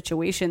loyal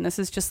situation. This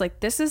is just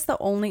like, this is the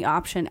only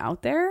option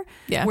out there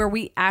where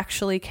we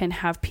actually can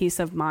have peace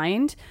of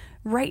mind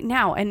right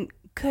now. And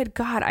good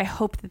God, I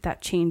hope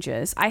that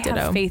changes. I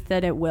have faith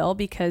that it will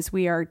because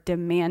we are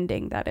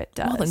demanding that it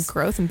does. Well, the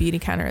growth in Beauty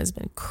Counter has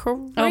been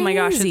crazy. Oh my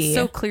gosh, it's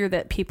so clear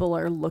that people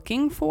are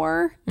looking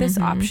for this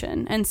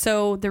option. And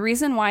so the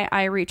reason why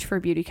I reach for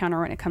Beauty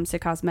Counter when it comes to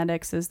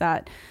cosmetics is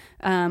that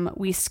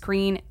we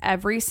screen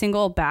every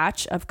single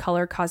batch of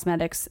color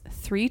cosmetics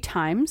 3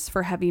 times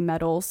for heavy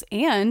metals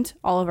and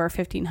all of our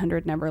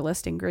 1,500 never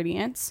list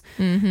ingredients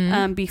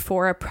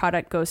before a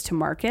product goes to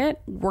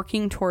market,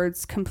 working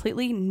towards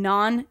completely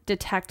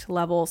non-detect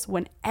levels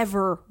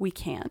whenever we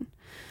can.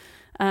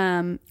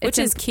 Which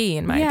is key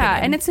in my opinion. Yeah,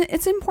 and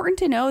it's important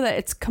to know that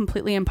it's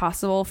completely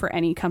impossible for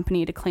any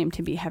company to claim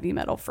to be heavy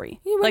metal free.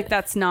 Like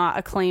that's not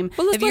a claim.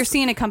 Well, if you're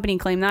seeing a company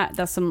claim that,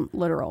 that's some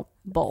literal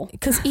bull.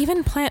 Because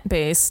even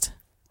plant-based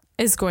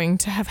is going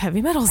to have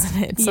heavy metals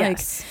in it.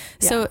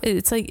 So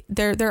it's like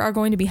there are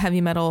going to be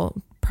heavy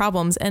metal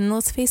problems. And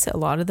let's face it, a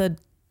lot of the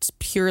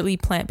purely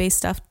plant-based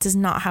stuff does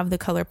not have the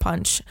color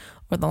punch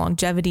or the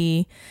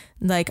longevity.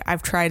 Like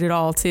I've tried it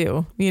all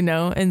too,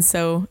 and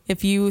so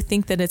if you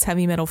think that it's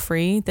heavy metal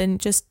free, then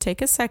just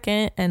take a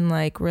second and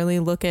like really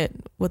look at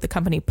what the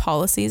company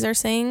policies are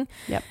saying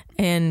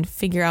and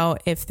figure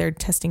out if they're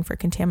testing for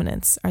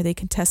contaminants. Are they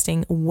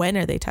testing? When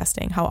are they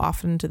testing? How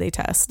often do they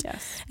test?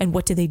 And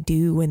what do they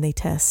do when they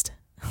test?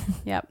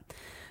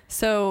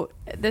 So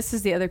this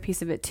is the other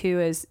piece of it too,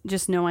 is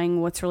just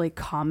knowing what's really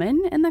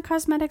common in the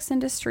cosmetics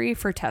industry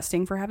for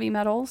testing for heavy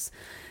metals.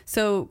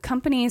 So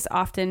companies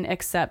often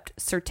accept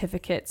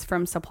certificates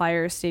from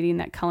suppliers stating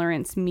that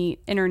colorants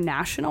meet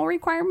international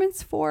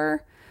requirements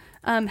for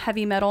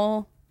heavy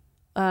metal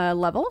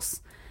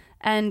levels.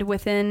 And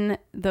within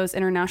those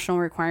international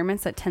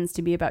requirements, that tends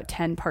to be about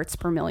 10 parts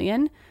per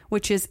million,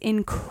 which is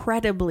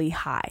incredibly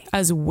high.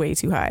 That's way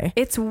too high.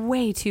 It's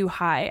way too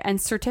high.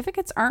 And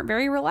certificates aren't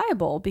very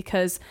reliable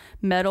because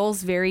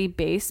metals vary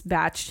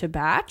batch to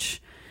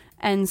batch.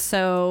 And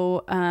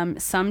so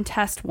some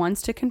test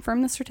once to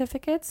confirm the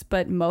certificates,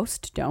 but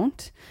most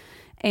don't.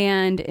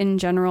 And in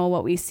general,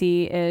 what we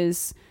see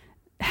is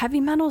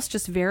heavy metals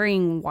just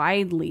varying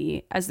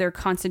widely as they're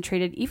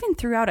concentrated even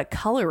throughout a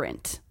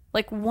colorant.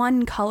 Like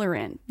one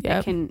colorant,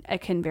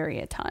 it can vary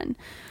a ton.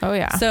 Oh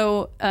yeah.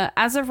 So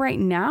as of right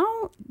now,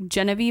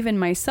 Genevieve and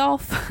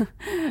myself,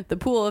 the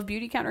pool of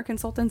beauty counter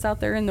consultants out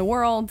there in the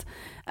world,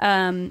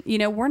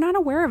 we're not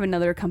aware of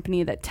another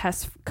company that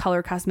tests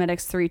color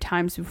cosmetics 3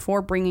 times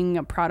before bringing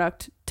a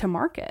product to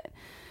market.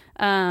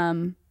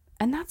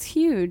 And that's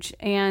huge.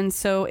 And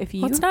so if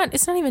you, it's not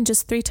even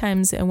just 3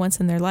 times and once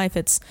in their life.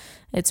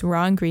 It's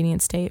raw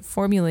ingredient state,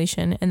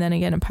 formulation, and then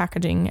again, in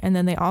packaging. And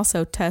then they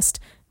also test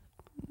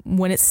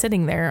when it's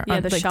sitting there,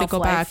 the like they go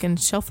back and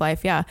shelf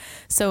life. Yeah.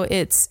 So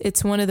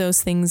it's one of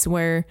those things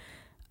where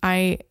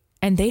and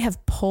they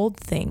have pulled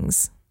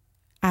things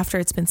after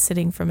it's been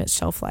sitting from its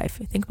shelf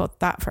life. Think about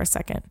that for a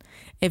second.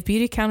 If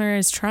Beauty Counter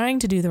is trying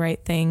to do the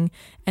right thing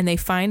and they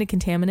find a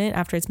contaminant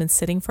after it's been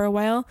sitting for a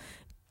while,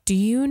 do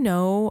you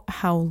know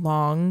how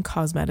long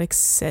cosmetics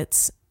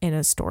sits in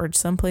a storage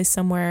someplace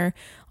somewhere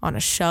on a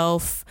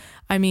shelf?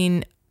 I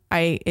mean,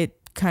 it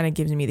kind of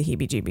gives me the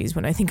heebie-jeebies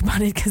when I think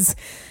about it, because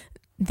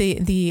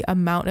the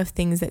amount of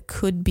things that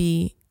could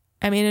be,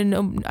 I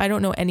mean, I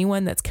don't know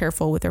anyone that's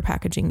careful with their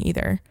packaging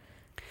either.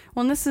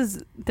 Well, and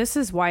this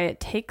is why it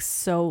takes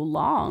so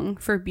long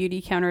for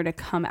Beauty Counter to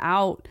come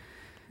out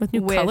with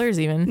new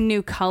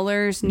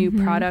colors, new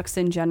products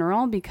in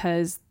general,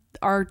 because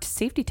our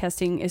safety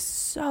testing is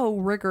so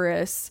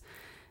rigorous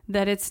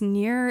that it's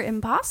near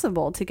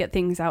impossible to get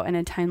things out in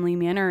a timely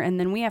manner. And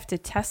then we have to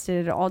test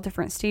it at all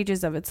different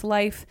stages of its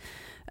life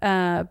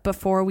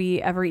before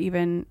we ever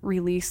even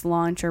release,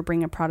 launch, or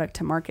bring a product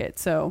to market.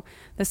 So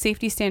the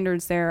safety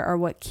standards there are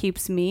what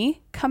keeps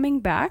me coming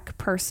back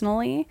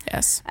personally.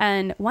 Yes.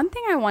 And one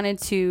thing I wanted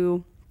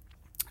to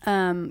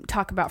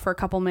talk about for a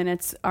couple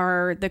minutes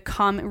are the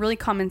really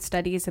common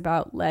studies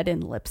about lead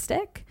in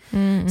lipstick.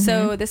 Mm-hmm.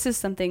 So this is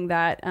something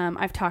that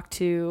I've talked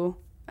to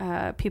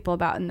people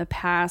about in the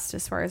past,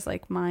 as far as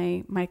like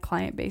my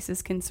client base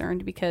is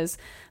concerned, because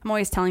I'm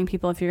always telling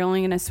people, if you're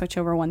only going to switch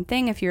over one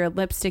thing, if you're a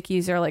lipstick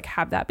user, like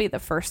have that be the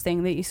first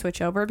thing that you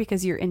switch over,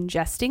 because you're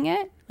ingesting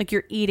it, like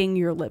you're eating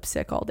your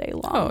lipstick all day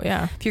long. Oh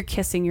yeah. If you're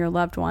kissing your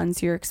loved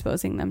ones, you're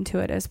exposing them to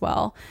it as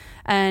well.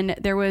 And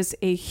there was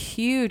a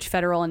huge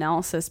federal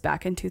analysis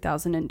back in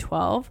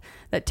 2012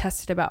 that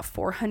tested about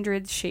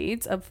 400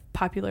 shades of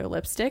popular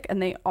lipstick,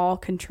 and they all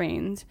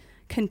contained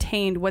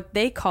what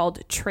they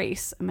called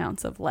trace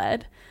amounts of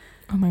lead.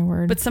 Oh my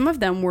word. But some of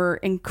them were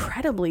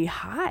incredibly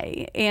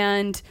high.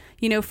 And,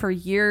 for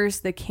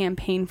years, the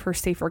Campaign for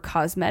Safer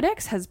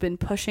Cosmetics has been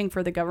pushing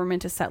for the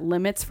government to set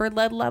limits for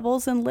lead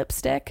levels in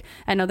lipstick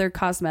and other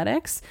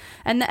cosmetics.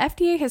 And the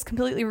FDA has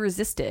completely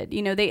resisted.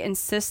 They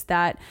insist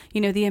that,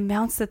 the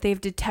amounts that they've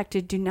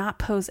detected do not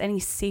pose any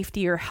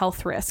safety or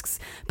health risks.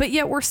 But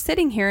yet we're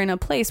sitting here in a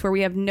place where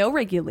we have no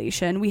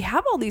regulation. We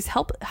have all these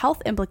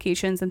health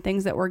implications and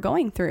things that we're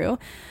going through.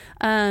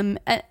 And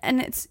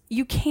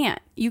you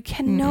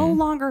can no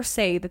longer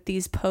say that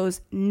these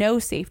pose no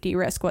safety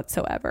risk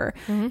whatsoever.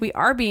 Mm-hmm. We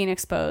are being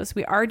exposed.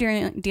 We are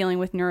dealing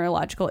with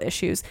neurological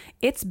issues.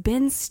 It's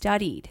been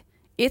studied.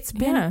 It's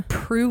been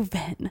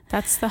proven.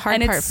 That's the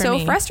hard part for me. And it's so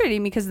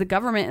frustrating because the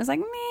government is like,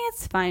 meh,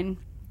 it's fine.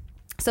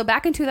 So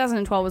back in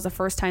 2012 was the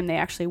first time they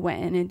actually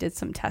went in and did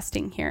some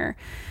testing here.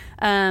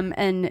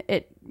 And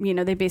it,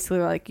 they basically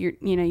were like, you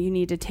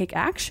need to take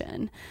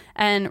action.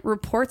 And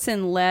reports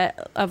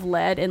of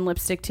lead in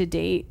lipstick to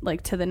date,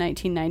 like to the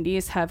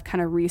 1990s, have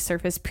kind of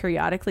resurfaced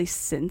periodically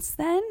since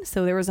then.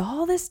 So there was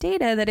all this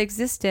data that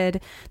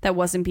existed that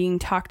wasn't being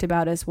talked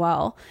about as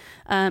well.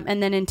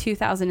 And then in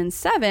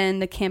 2007,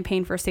 the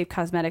Campaign for Safe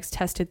Cosmetics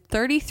tested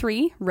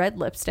 33 red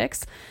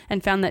lipsticks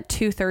and found that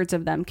 2/3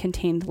 of them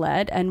contained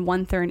lead, and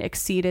 1/3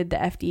 exceeded the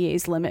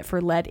FDA's limit for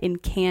lead in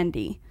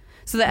candy.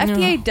 So the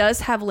FDA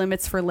does have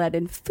limits for lead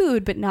in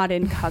food, but not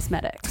in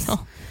cosmetics.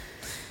 Oh.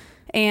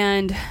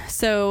 And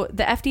so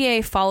the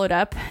FDA followed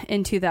up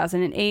in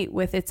 2008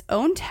 with its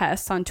own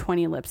tests on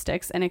 20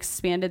 lipsticks and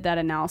expanded that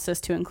analysis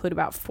to include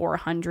about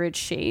 400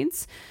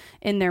 shades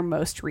in their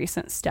most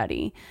recent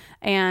study.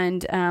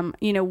 And,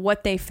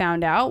 what they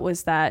found out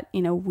was that,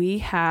 we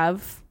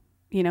have,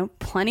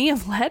 plenty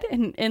of lead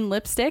in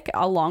lipstick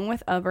along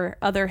with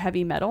other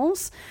heavy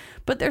metals.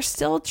 But they're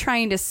still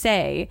trying to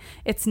say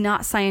it's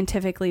not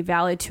scientifically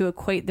valid to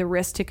equate the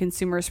risk to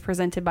consumers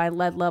presented by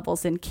lead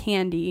levels in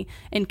candy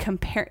and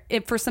compare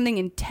it for something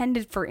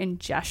intended for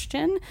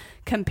ingestion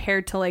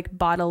compared to like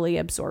bodily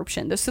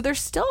absorption. So they're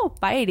still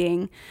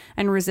fighting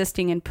and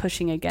resisting and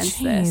pushing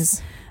against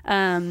this.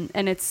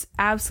 And it's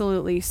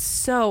absolutely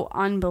so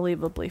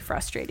unbelievably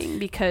frustrating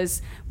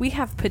because we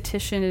have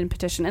petitioned.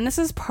 And this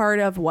is part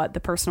of what the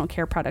Personal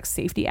Care Products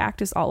Safety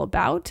Act is all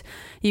about.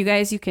 You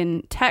guys, you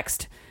can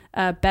text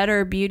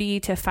Better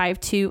Beauty to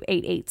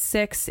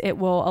 52886. It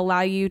will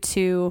allow you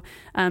to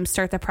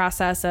start the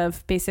process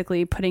of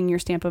basically putting your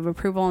stamp of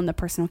approval on the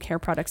Personal Care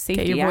Products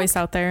Safety Act. Get your voice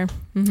out there.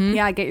 Mm-hmm.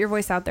 Yeah, get your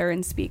voice out there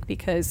and speak,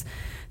 because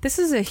this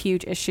is a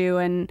huge issue.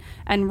 And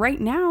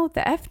right now,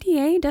 the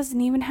FDA doesn't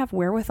even have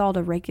wherewithal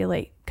to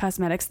regulate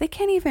Cosmetics, they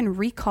can't even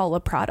recall a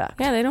product.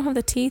 Yeah, they don't have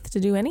the teeth to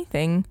do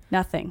anything.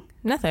 Nothing.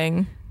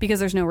 Because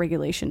there's no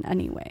regulation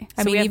anyway.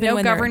 So I mean, we have even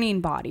no governing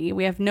body.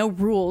 We have no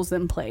rules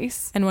in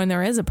place. And when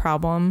there is a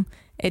problem,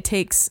 it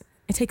takes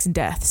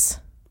deaths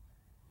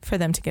for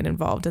them to get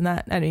involved.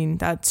 And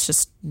that's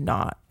just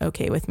not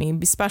okay with me,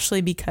 especially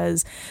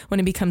because when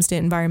it becomes to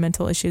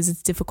environmental issues,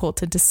 it's difficult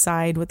to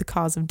decide what the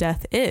cause of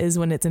death is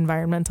when it's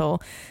environmental.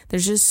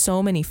 There's just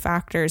so many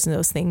factors in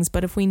those things.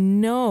 But if we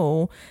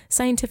know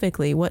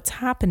scientifically what's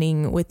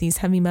happening with these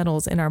heavy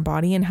metals in our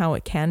body and how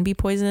it can be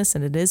poisonous,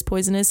 and it is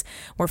poisonous,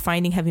 we're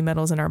finding heavy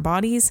metals in our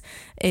bodies,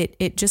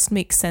 it just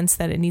makes sense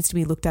that it needs to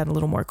be looked at a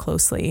little more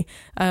closely.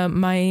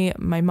 My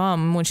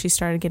mom, when she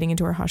started getting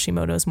into her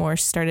Hashimoto's more,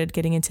 she started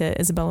getting into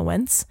Isabella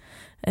Wentz.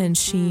 And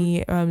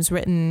she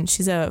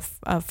she's a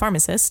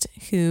pharmacist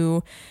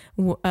who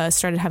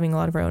started having a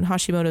lot of her own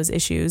Hashimoto's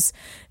issues.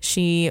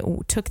 She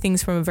took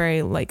things from a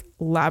very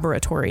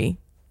laboratory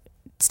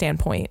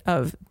standpoint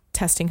of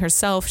testing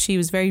herself. She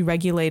was very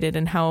regulated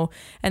and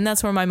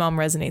that's where my mom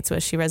resonates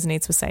with. She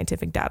resonates with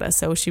scientific data.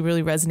 So she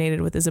really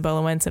resonated with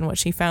Isabella Wentz and what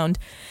she found.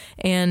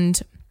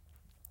 And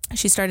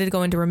she started to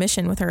go into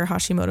remission with her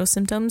Hashimoto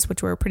symptoms,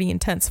 which were pretty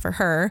intense for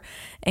her.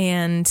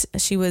 And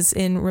she was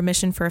in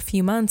remission for a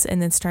few months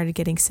and then started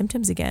getting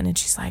symptoms again. And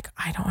she's like,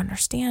 I don't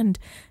understand.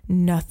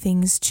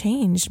 Nothing's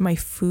changed. My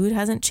food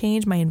hasn't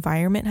changed. My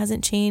environment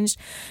hasn't changed.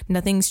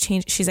 Nothing's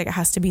changed. She's like, it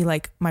has to be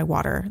like my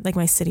water, like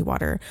my city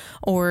water,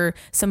 or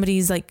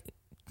somebody's like,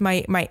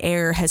 my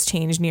air has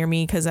changed near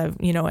me because I've,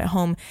 at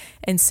home.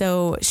 And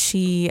so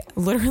she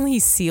literally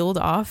sealed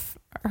off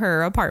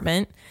her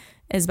apartment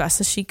as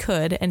best as she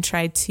could and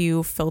tried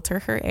to filter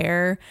her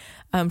air.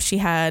 She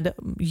had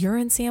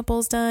urine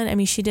samples done. I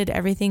mean, she did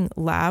everything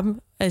lab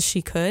as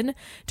she could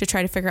to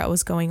try to figure out what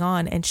was going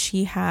on. And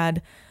she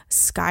had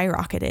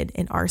skyrocketed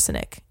in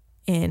arsenic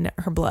in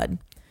her blood.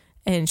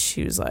 And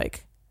she was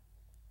like,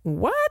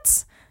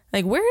 what?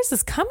 Like, where is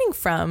this coming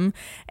from?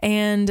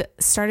 And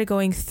started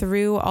going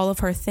through all of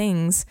her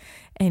things.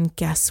 And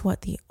guess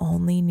what? The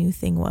only new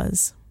thing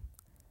was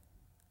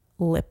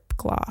lip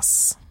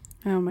gloss.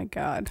 Oh my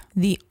God.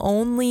 The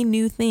only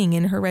new thing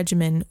in her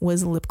regimen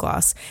was lip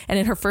gloss. And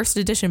in her first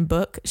edition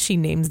book, she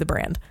names the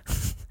brand.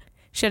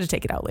 She had to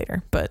take it out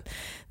later, but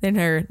in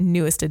her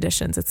newest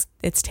editions,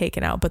 it's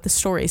taken out, but the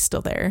story is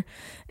still there.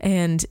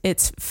 And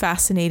it's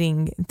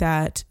fascinating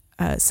that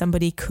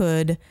somebody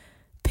could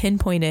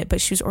pinpoint it, but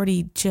she was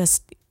already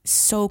just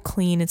so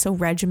clean and so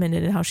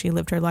regimented in how she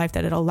lived her life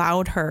that it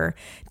allowed her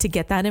to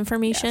get that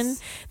information.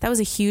 Yes. That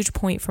was a huge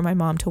point for my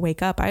mom to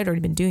wake up. I had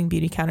already been doing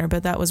Beauty Counter,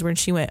 but that was when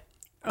she went,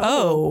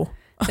 oh,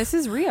 this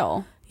is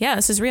real. Yeah,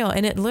 this is real.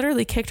 And it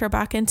literally kicked her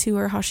back into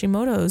her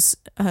Hashimoto's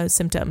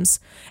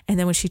symptoms. And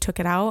then when she took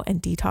it out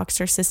and detoxed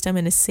her system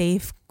in a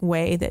safe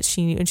way that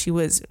she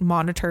was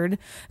monitored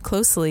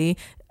closely,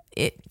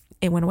 it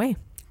went away.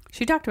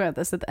 She talked about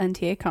this at the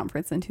NTA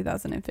conference in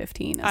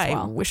 2015 as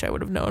well. I wish I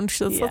would have known.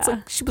 She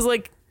was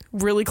like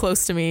really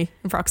close to me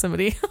in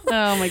proximity.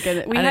 Oh my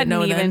goodness. We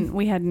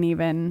hadn't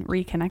even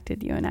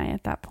reconnected, you and I,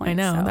 at that point. I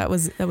know. So. That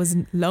was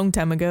a long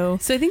time ago.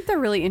 So I think the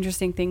really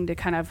interesting thing to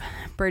kind of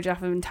bridge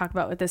off of and talk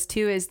about with this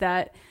too is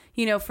that,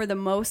 for the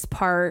most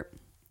part,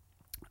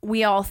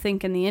 we all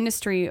think in the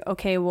industry,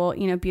 okay, well,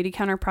 Beauty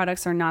Counter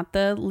products are not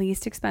the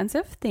least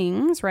expensive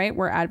things, right?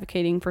 We're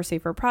advocating for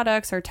safer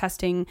products. Our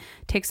testing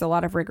takes a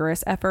lot of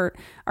rigorous effort.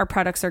 Our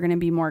products are going to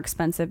be more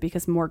expensive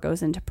because more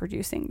goes into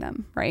producing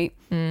them, right?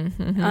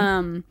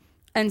 Mm-hmm.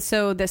 And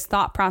so this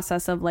thought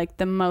process of like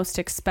the most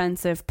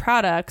expensive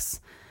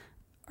products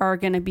are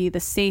going to be the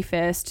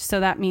safest. So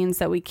that means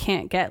that we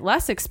can't get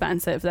less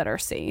expensive that are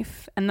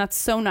safe. And that's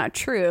so not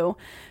true.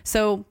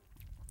 So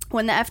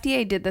when the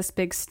FDA did this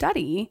big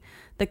study,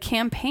 the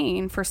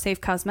campaign for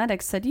Safe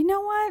Cosmetics said, you know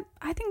what?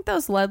 I think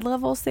those lead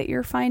levels that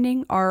you're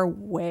finding are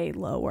way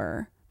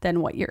lower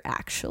than what you're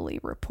actually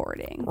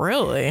reporting.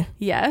 Really?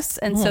 Yes.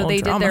 And so they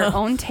did their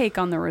own take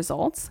on the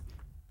results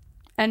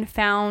and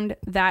found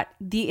that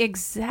the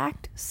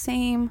exact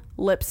same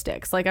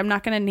lipsticks, like I'm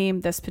not going to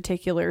name this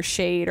particular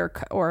shade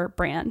or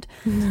brand,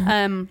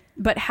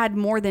 but had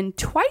more than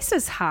twice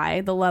as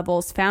high the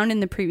levels found in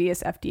the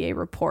previous FDA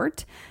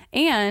report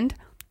and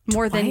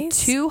more than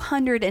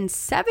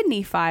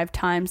 275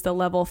 times the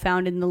level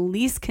found in the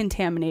least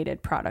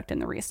contaminated product in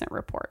the recent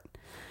report.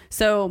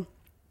 So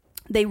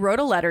they wrote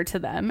a letter to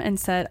them and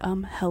said,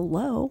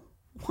 hello,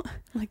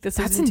 like this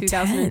was in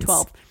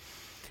 2012.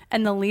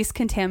 And the least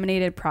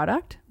contaminated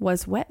product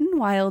was Wet n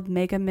Wild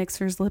Mega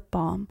Mixers Lip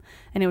Balm.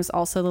 And it was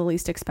also the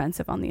least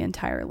expensive on the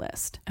entire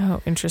list.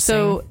 Oh, interesting.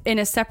 So in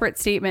a separate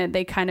statement,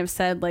 they kind of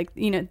said like,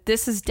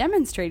 this is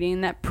demonstrating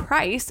that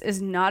price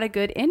is not a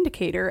good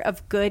indicator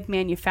of good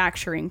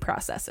manufacturing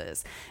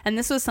processes. And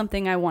this was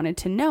something I wanted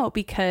to note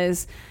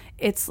because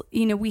it's,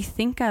 you know, we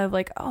think of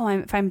like, oh,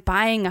 if I'm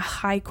buying a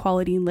high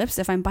quality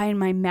lipstick, if I'm buying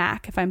my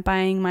MAC, if I'm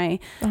buying my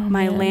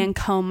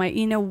Lancome, my,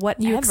 you know,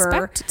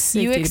 whatever,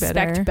 you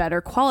expect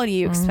better quality,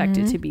 you expect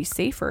it to be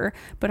safer,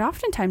 but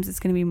oftentimes it's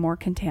going to be more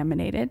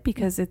contaminated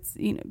because it's,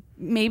 you know,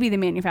 maybe the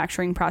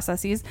manufacturing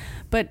processes,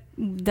 but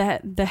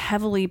the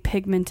heavily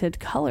pigmented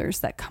colors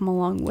that come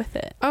along with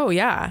it. Oh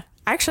yeah.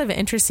 I actually have an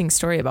interesting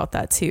story about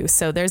that too.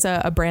 So there's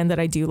a brand that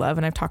I do love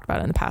and I've talked about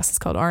it in the past. It's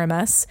called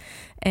RMS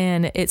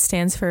and it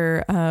stands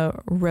for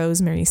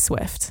Rosemary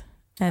Swift.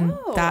 And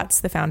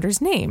that's the founder's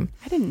name.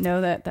 I didn't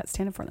know that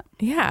standed for that.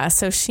 Yeah.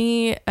 So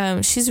she's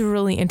a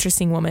really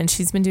interesting woman.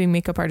 She's been doing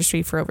makeup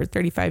artistry for over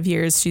 35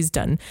 years. She's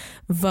done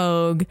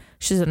Vogue.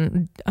 She's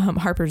done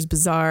Harper's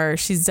Bazaar.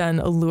 She's done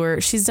Allure.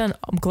 She's done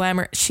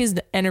Glamour. She's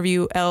done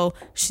Interview Elle.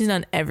 She's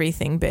done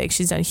everything big.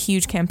 She's done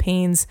huge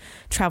campaigns,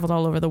 traveled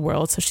all over the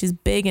world. So she's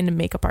big into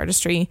makeup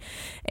artistry.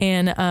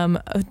 And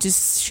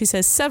she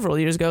says several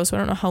years ago, so I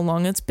don't know how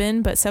long it's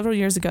been, but several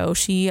years ago,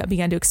 she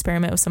began to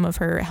experiment with some of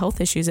her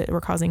health issues that were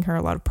causing her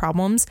a lot of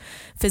problems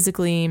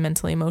physically,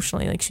 mentally,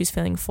 emotionally. Like she's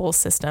feeling full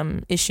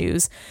system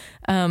issues.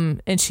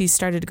 And she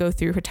started to go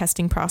through her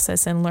testing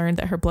process and learned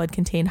that her blood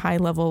contained high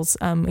levels,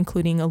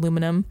 including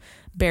aluminum,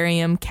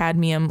 barium,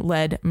 cadmium,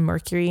 lead,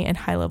 mercury, and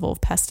high level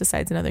of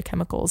pesticides and other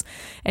chemicals.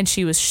 And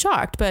she was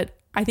shocked, but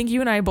I think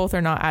you and I both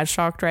are not as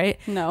shocked, right?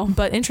 No.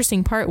 But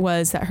interesting part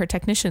was that her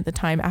technician at the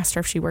time asked her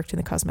if she worked in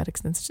the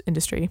cosmetics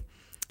industry.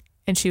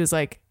 And she was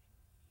like,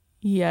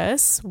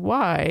 yes,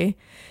 why?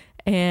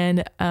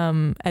 And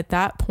at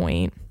that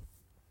point,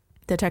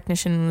 the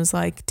technician was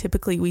like,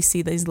 typically we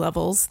see these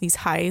levels, these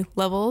high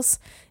levels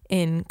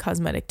in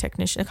cosmetic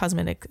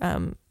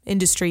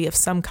industry of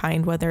some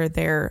kind, whether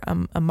they're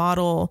a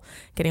model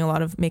getting a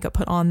lot of makeup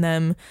put on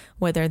them,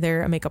 whether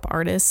they're a makeup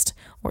artist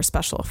or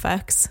special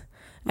effects,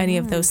 any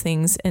of those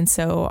things. And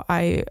so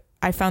I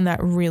found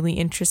that really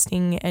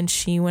interesting. And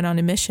she went on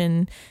a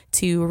mission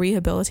to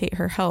rehabilitate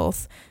her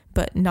health,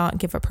 but not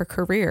give up her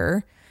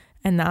career.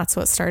 And that's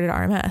what started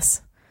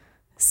RMS.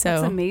 So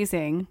that's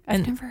amazing.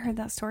 I've never heard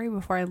that story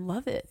before. I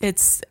love it.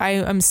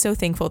 I'm so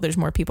thankful there's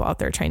more people out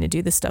there trying to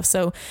do this stuff.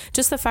 So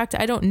just the fact,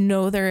 I don't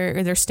know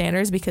their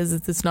standards because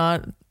it's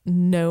not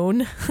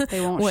known. They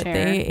won't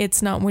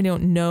share. We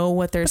don't know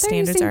what their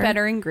standards are.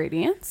 Better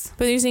ingredients.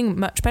 But they're using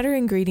much better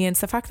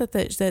ingredients. The fact that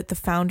the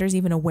founder's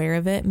even aware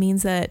of it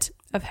means that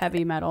of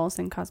heavy metals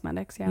in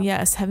cosmetics. Yeah.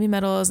 Yes. Heavy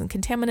metals and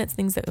contaminants,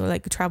 things that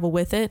like travel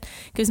with it,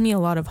 gives me a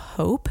lot of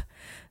hope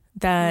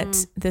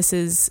that this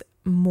is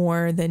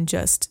more than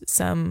just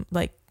some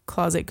like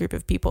closet group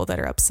of people that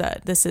are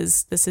upset. This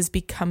is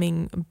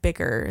becoming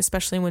bigger,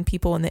 especially when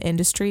people in the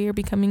industry are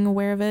becoming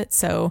aware of it.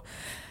 So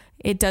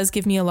it does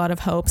give me a lot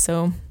of hope.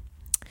 So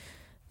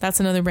that's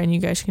another brand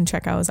you guys can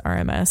check out is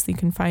RMS. You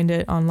can find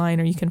it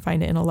online or you can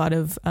find it in a lot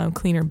of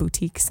cleaner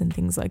boutiques and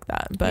things like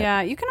that. But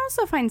yeah, you can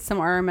also find some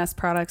RMS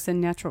products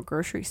in natural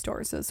grocery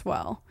stores as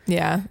well.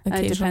 Yeah,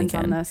 occasionally depends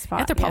on the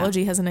spot.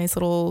 Anthropology has a nice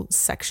little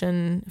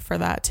section for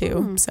that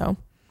too. So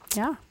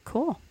yeah,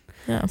 cool.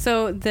 Yeah.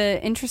 So the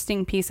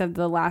interesting piece of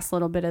the last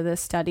little bit of this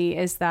study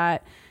is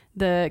that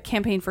the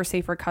Campaign for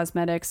Safer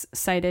Cosmetics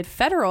cited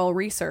federal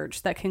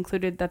research that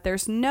concluded that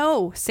there's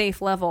no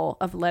safe level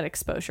of lead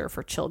exposure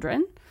for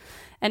children.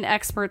 And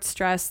experts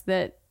stress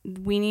that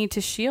we need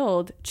to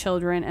shield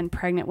children and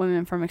pregnant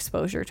women from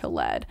exposure to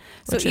lead.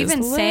 So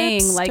even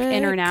saying like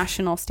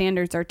international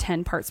standards are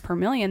 10 parts per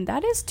million,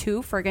 that is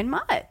too friggin'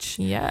 much.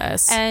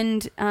 Yes.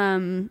 And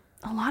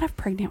a lot of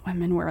pregnant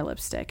women wear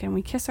lipstick and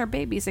we kiss our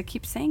babies. I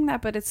keep saying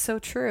that, but it's so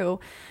true.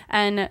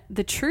 And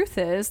the truth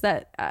is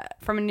that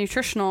from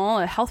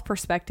a health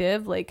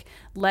perspective, like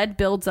lead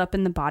builds up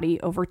in the body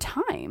over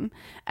time,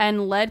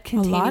 and lead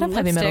containing a lot of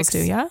heavy metals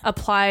do,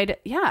 applied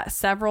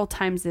several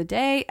times a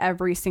day,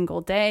 every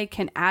single day,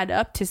 can add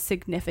up to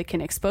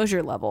significant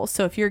exposure levels.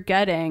 So if you're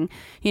getting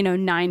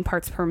 9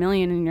 parts per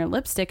million in your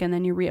lipstick and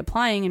then you're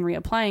reapplying and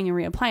reapplying and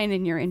reapplying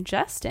and you're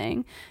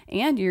ingesting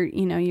and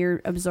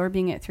you're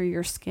absorbing it through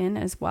your skin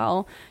as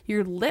well,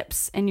 your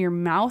lips and your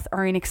mouth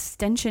are an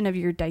extension of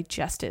your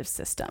digestive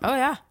system. Oh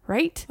yeah.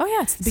 Right? Oh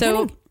yeah, it's the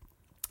beginning. So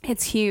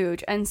it's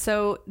huge. And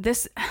so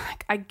this,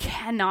 I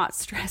cannot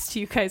stress to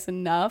you guys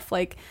enough,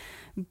 like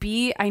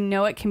I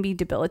know it can be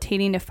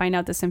debilitating to find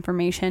out this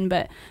information,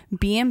 but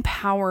be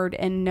empowered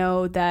and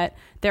know that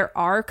there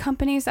are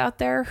companies out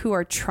there who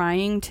are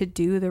trying to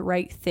do the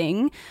right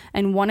thing.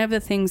 And one of the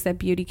things that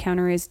Beauty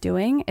Counter is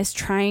doing is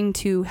trying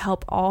to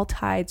help all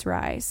tides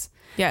rise.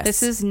 Yes.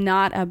 This is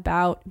not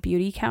about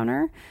Beauty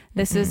Counter.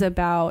 This is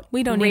about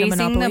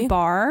raising the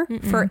bar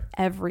for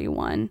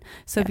everyone.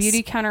 So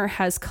Beauty Counter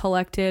has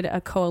collected a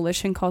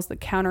coalition called the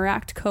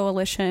Counteract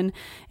Coalition.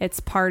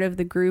 It's part of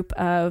the group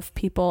of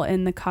people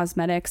in the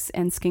cosmetics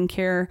and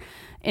skincare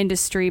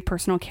industry,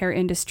 personal care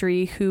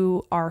industry,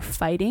 who are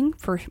fighting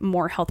for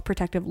more health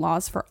protective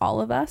laws for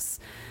all of us.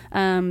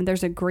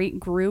 There's a great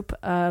group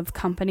of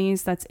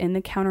companies that's in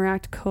the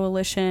Counteract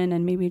Coalition,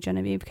 and maybe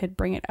Genevieve could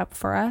bring it up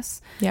for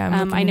us.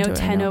 Yeah, I know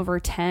 10 over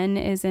 10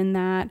 is in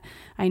that.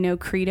 I know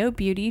Credo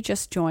Beauty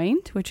just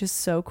joined, which is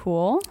so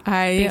cool.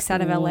 Based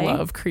out of LA.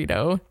 Love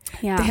Credo.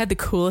 Yeah. They had the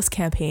coolest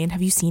campaign.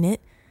 Have you seen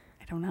it?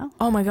 I don't know.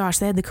 Oh my gosh,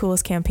 they had the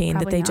coolest campaign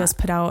Probably that they not. just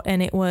put out,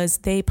 and it was,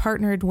 they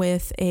partnered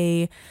with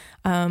a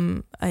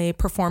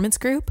performance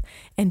group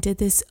and did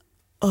this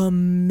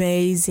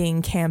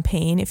amazing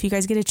campaign. If you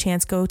guys get a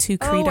chance, go to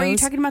Credo's. Oh, are you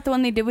talking about the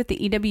one they did with the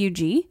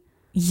EWG?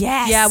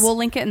 Yes. Yeah, we'll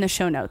link it in the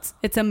show notes.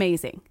 It's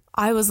amazing.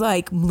 I was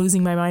like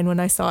losing my mind when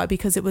I saw it,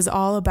 because it was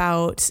all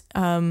about,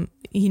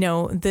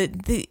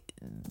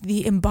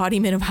 the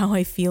embodiment of how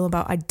I feel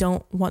about, I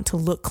don't want to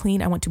look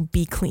clean. I want to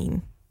be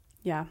clean.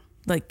 Yeah.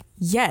 Like,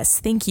 yes,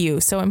 thank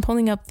you. So I'm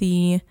pulling up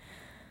the,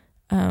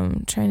 So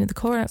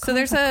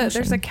there's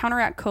a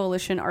Counteract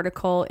Coalition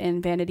article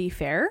in Vanity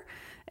Fair,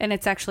 and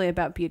it's actually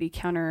about Beauty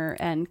Counter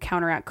and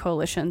Counteract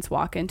Coalition's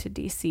walk into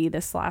DC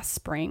this last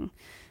spring.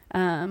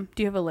 Do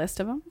you have a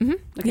list of them?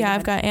 Mm-hmm. Okay, yeah,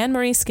 I've got Anne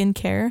Marie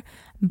Skincare,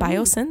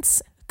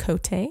 Biosense,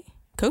 Cote. I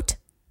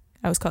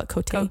always call it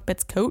Cote, but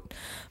it's Cote.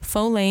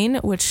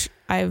 Folane, which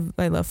I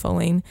love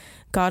Folane.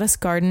 Goddess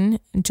Garden,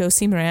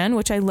 Josie Moran,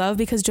 which I love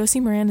because Josie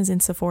Moran is in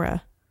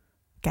Sephora.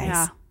 Guys,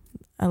 yeah.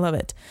 I love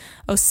it.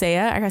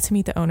 Osea, I got to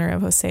meet the owner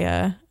of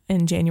Osea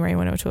in January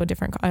when I went to a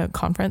different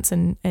conference,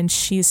 and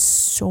she is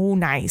so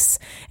nice,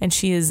 and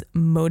she is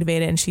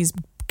motivated, and she's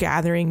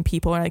gathering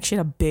people. Like, she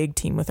had a big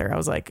team with her. I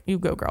was like, you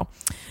go, girl.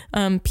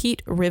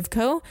 Pete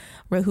Rivko,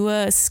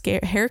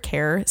 Rahua Hair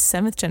Care,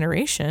 7th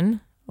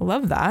generation.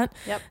 Love that.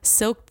 Yep.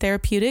 Silk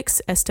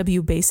Therapeutics,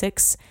 SW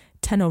Basics,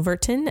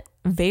 Tenovertin,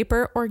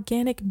 Vapor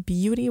Organic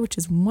Beauty, which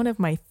is one of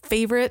my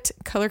favorite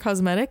color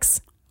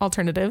cosmetics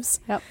alternatives.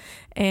 Yep.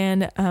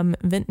 And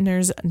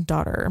Vintner's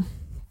Daughter.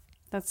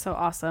 That's so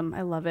awesome.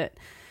 I love it.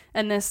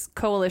 And this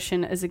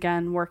coalition is,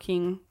 again,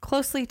 working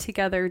closely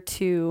together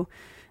to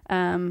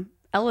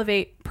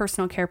elevate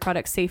personal care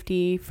product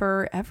safety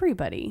for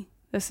everybody.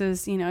 This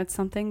is, it's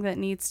something that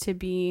needs to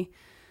be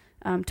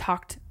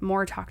talked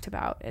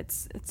about.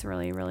 It's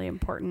really, really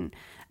important.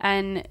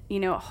 And,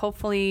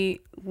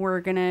 hopefully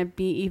we're going to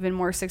be even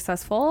more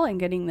successful in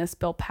getting this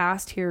bill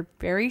passed here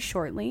very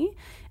shortly.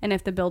 And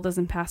if the bill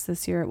doesn't pass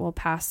this year, it will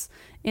pass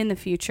in the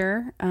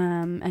future,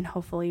 and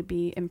hopefully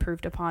be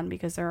improved upon,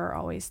 because there are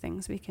always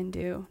things we can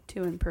do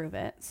to improve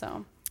it.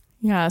 So,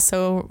 yeah.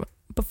 So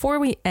before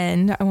we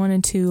end, I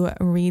wanted to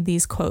read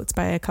these quotes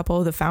by a couple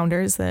of the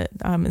founders that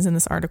is in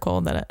this article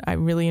that I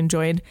really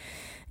enjoyed.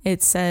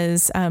 It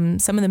says,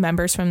 some of the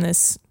members from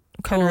this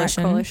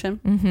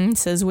coalition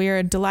says, we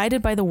are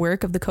delighted by the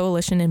work of the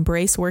coalition,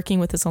 embrace working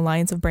with this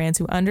alliance of brands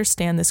who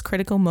understand this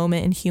critical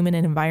moment in human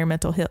and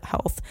environmental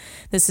health.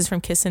 This is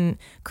from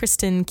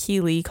Kristen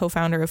Keeley,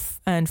 co-founder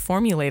and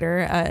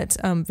formulator at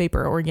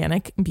Vapor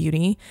Organic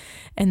Beauty.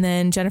 And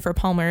then Jennifer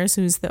Palmers,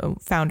 who's the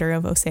founder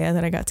of Osea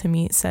that I got to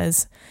meet,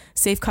 says,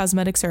 safe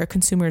cosmetics are a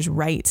consumer's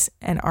right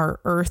and our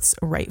Earth's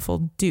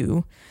rightful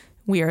due.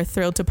 We are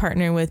thrilled to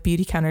partner with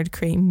Beauty Counter to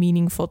create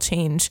meaningful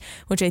change,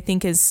 which I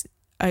think is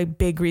a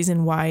big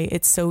reason why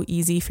it's so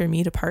easy for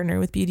me to partner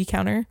with Beauty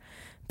Counter,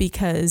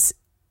 because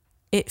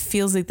it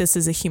feels like this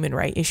is a human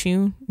right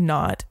issue,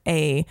 not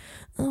I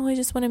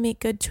just want to make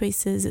good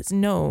choices.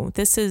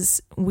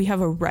 We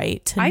have a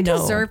right to know. I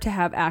deserve to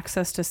have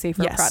access to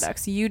safer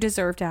products. You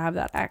deserve to have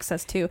that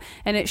access too.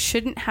 And it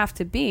shouldn't have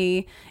to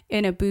be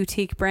in a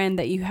boutique brand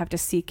that you have to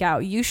seek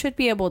out. You should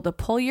be able to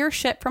pull your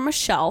shit from a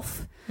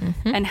shelf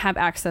and have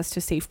access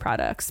to safe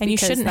products. And you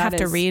shouldn't have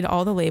to read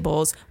all the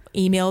labels,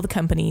 email the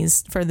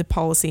companies for the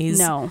policies.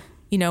 No.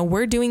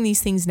 We're doing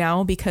these things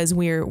now because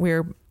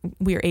we're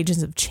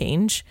agents of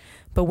change,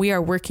 but we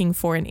are working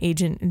for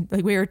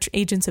we are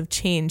agents of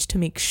change to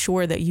make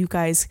sure that you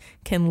guys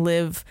can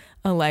live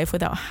a life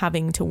without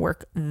having to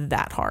work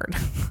that hard.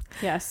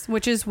 Yes.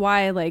 Which is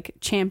why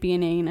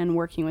championing and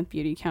working with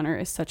Beauty Counter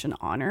is such an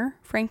honor,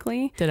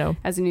 frankly. Ditto.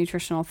 As a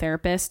nutritional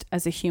therapist,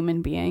 as a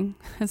human being,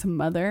 as a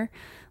mother.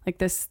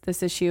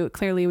 This issue,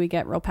 clearly we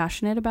get real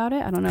passionate about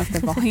it. I don't know if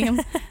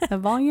the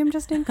volume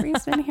just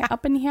increased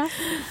up in here.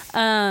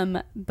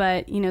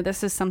 But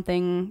this is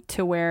something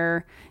to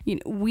where,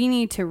 we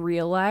need to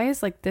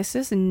realize this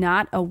is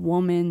not a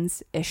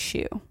woman's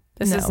issue.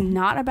 This is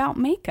not about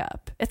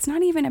makeup. It's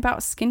not even about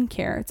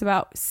skincare. It's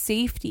about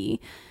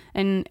safety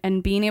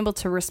and being able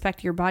to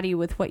respect your body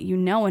with what you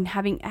know, and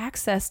having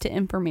access to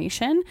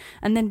information,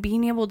 and then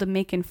being able to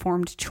make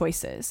informed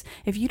choices.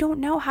 If you don't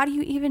know, how do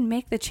you even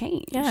make the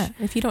change? Yeah.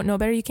 If you don't know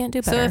better, you can't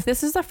do better. So if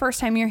this is the first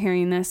time you're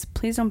hearing this,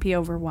 please don't be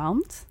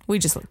overwhelmed. We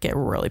just get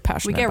really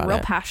passionate.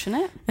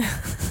 Passionate.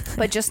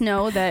 But just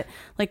know that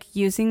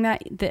using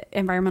the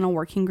environmental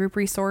working group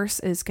resource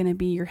is going to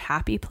be your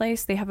happy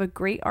place. They have a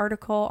great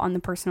article on the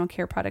Personal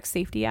Care Product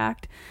Safety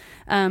Act.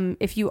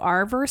 If you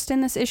are versed in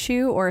this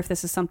issue, or if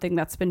this is something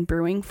that's been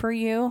brewing for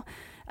you,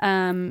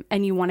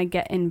 and you want to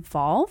get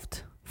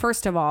involved,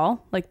 First of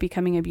all, like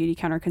becoming a beauty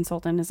counter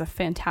consultant is a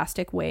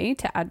fantastic way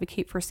to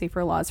advocate for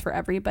safer laws for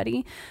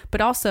everybody.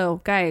 But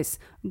also, guys,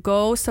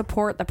 go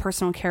support the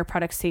Personal Care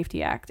Product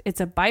Safety Act.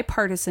 It's a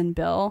bipartisan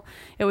bill.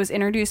 It was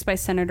introduced by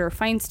Senator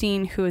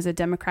Feinstein, who is a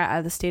Democrat out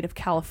of the state of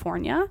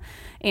California,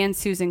 and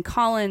Susan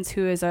Collins,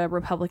 who is a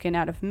Republican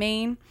out of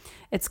Maine.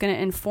 It's going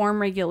to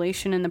inform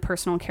regulation in the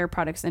personal care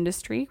products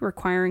industry,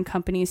 requiring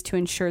companies to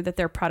ensure that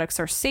their products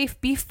are safe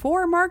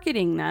before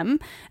marketing them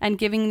and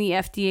giving the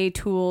FDA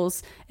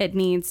tools it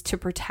needs to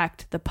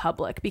protect the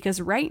public.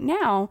 Because right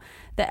now,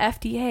 the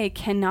FDA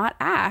cannot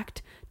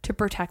act to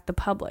protect the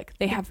public.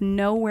 They have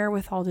no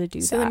wherewithal to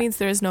do that. So that means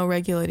there is no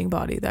regulating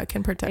body that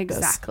can protect us.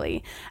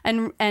 Exactly.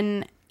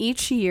 And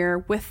each year,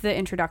 with the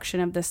introduction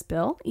of this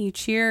bill,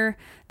 each year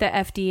the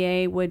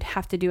FDA would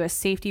have to do a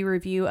safety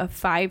review of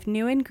 5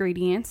 new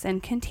ingredients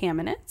and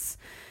contaminants.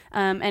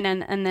 And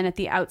then at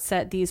the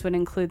outset, these would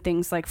include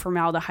things like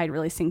formaldehyde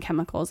releasing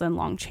chemicals and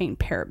long chain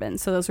parabens.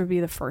 So those would be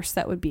the first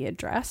that would be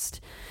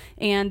addressed.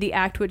 And the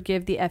act would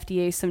give the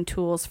FDA some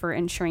tools for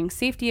ensuring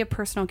safety of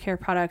personal care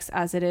products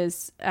as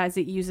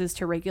it uses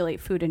to regulate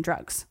food and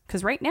drugs.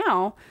 Because right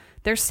now,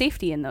 there's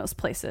safety in those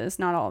places.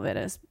 Not all of it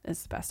is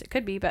the best it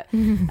could be, but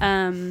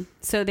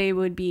so they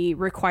would be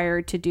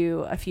required to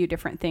do a few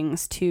different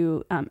things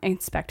to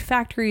inspect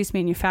factories,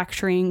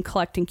 manufacturing,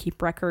 collect and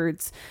keep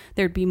records.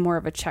 There'd be more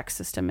of a check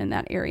system in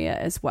that area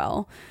as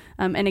well.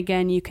 And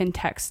again, you can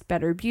text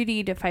Better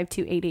Beauty to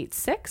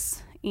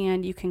 52886,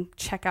 and you can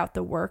check out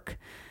the work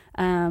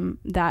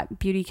that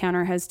Beauty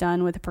Counter has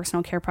done with the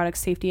Personal Care Product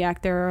Safety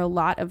Act. There are a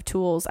lot of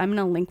tools. I'm going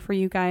to link for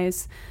you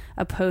guys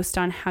a post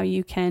on how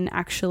you can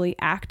actually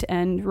act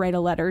and write a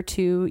letter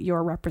to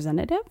your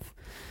representative.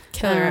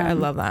 Killer. I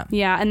love that.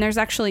 Yeah. And there's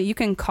actually, you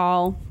can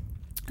call,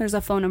 there's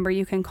a phone number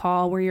you can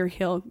call where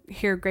you'll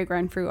hear Greg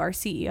Renfrew, our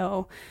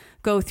CEO,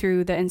 go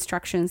through the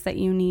instructions that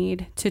you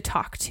need to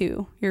talk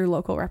to your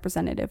local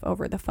representative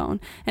over the phone.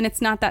 And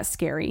it's not that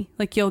scary.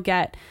 Like you'll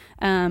get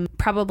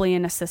probably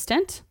an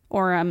assistant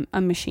or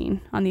a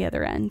machine on the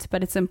other end.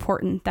 But it's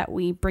important that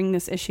we bring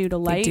this issue to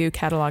light. They do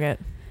catalog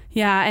it.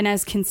 Yeah. And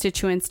as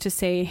constituents to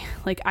say,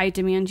 like, I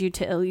demand you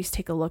to at least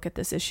take a look at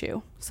this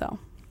issue. So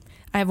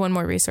I have one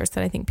more resource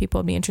that I think people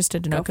would be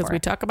interested to know because we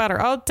talk about her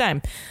all the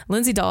time.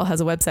 Lindsay Dahl has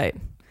a website,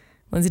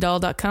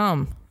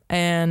 lindsaydahl.com.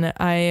 And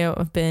I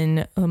have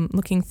been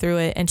looking through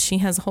it, and she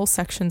has whole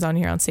sections on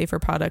here on safer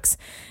products.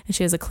 And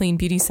she has a clean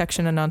beauty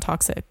section, a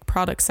non-toxic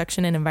product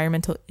section, and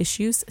environmental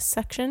issues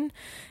section.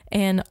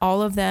 And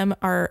all of them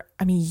are,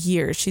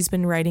 years. She's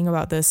been writing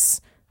about this.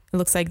 It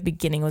looks like the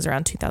beginning was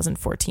around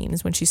 2014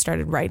 is when she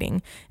started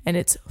writing, and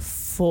it's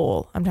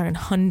full. I'm talking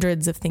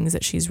hundreds of things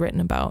that she's written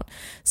about.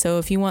 So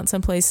if you want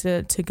someplace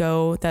to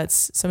go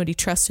that's somebody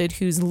trusted,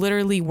 who's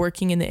literally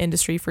working in the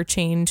industry for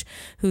change,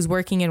 who's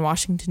working in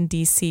Washington,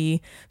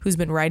 D.C., who's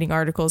been writing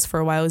articles for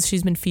a while,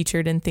 she's been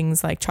featured in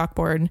things like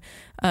Chalkboard.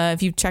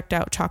 If you've checked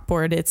out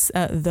Chalkboard, it's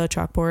The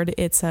Chalkboard.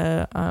 It's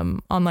a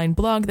online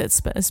blog that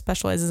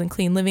specializes in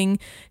clean living.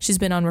 She's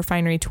been on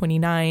Refinery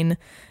 29,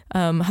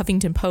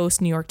 Huffington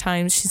Post, New York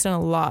Times. She's done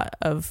a lot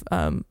of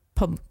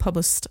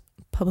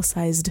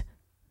publicized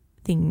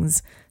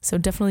things. So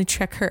definitely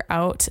check her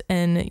out,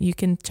 and you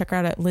can check her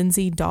out at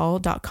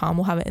lindsaydahl.com.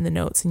 We'll have it in the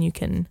notes, and you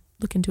can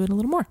look into it a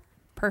little more.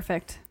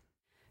 Perfect.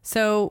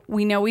 So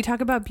we know we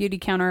talk about Beauty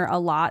Counter a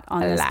lot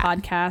on this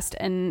podcast,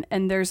 and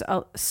there's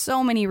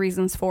so many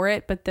reasons for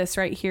it, but this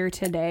right here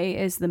today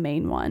is the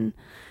main one.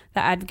 The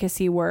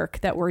advocacy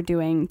work that we're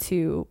doing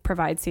to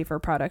provide safer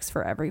products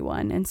for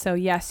everyone. And so,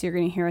 yes, you're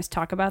going to hear us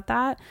talk about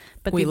that.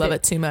 But we love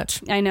it too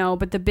much. I know,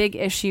 but the big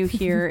issue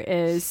here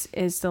is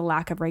the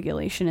lack of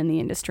regulation in the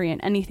industry, and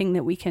anything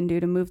that we can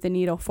do to move the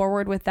needle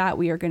forward with that,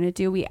 we are going to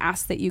do. We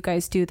ask that you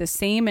guys do the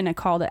same in a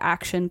call to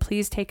action.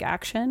 Please take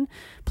action.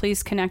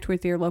 Please connect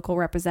with your local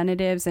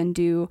representatives and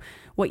do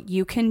what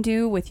you can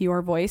do with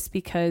your voice,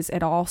 because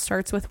it all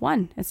starts with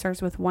one. It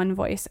starts with one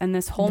voice, and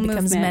this whole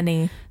movement becomes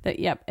many.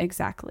 Yep,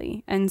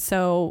 exactly. And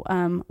so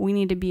we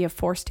need to be a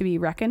force to be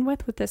reckoned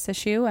with this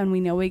issue, and we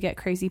know we get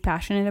crazy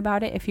passionate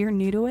about it. If you're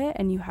new to it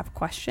and you have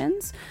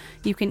questions,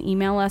 you can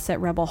email us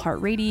at Rebel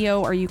Heart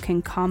Radio, or you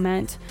can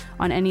comment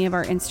on any of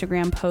our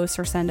Instagram posts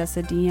or send us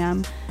a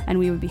DM, and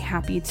we would be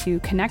happy to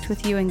connect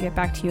with you and get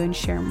back to you and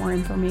share more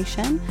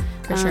information.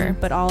 For sure.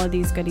 But all of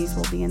these goodies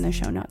will be in the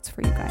show notes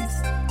for you guys.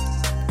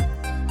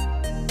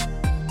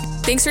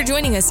 Thanks for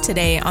joining us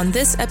today on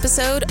this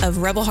episode of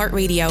Rebel Heart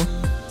Radio.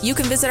 You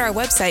can visit our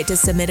website to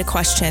submit a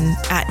question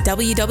at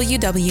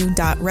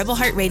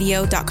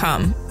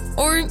www.rebelheartradio.com.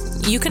 Or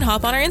you can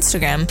hop on our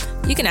Instagram.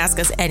 You can ask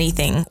us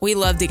anything. We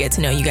love to get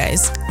to know you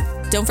guys.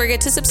 Don't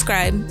forget to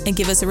subscribe and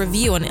give us a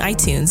review on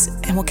iTunes,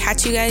 and we'll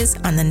catch you guys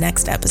on the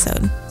next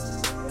episode.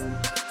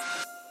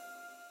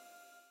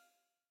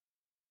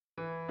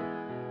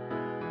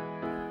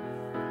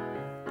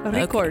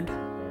 Record. Okay.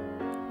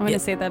 I'm going to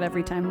say that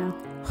every time now.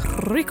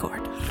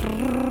 Record.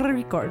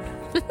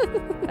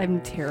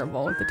 I'm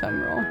terrible with the tongue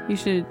roll. You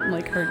should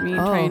heard me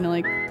trying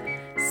to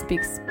speak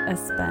a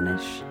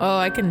Spanish. Oh,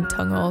 I can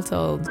tongue roll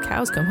till the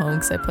cows come home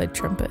because I played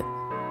trumpet.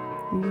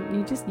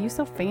 You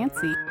so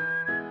fancy.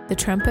 The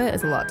trumpet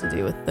has a lot to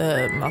do with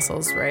the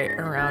muscles right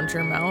around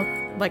your mouth.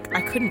 Like, I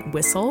couldn't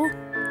whistle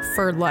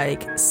for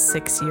like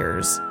 6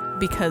 years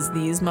because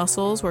these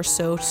muscles were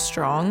so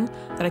strong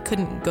that I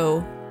couldn't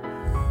go.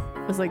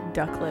 It was like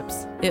duck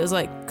lips. It was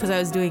like, because I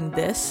was doing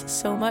this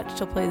so much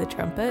to play the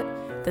trumpet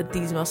that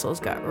these muscles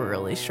got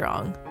really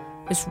strong.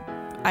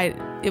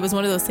 It was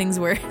one of those things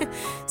where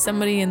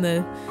somebody in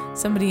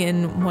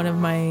one of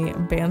my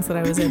bands that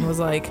I was in was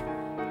like,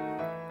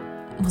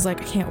 I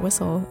can't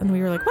whistle. And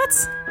we were like, what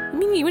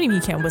do you mean you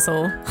can't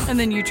whistle? And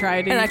then you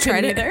tried it. And I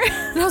tried it.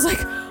 And I was like,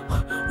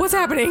 what's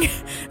happening?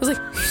 I was like,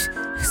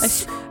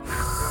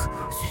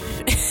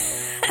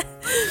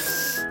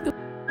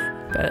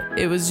 but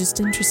it was just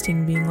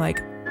interesting being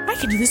like, I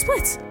can do the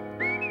splits.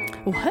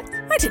 What?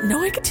 I didn't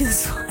know I could do the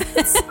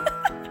splits.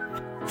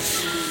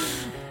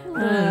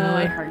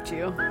 I heart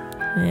you.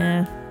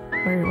 Yeah.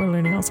 We're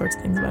learning all sorts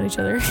of things about each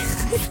other.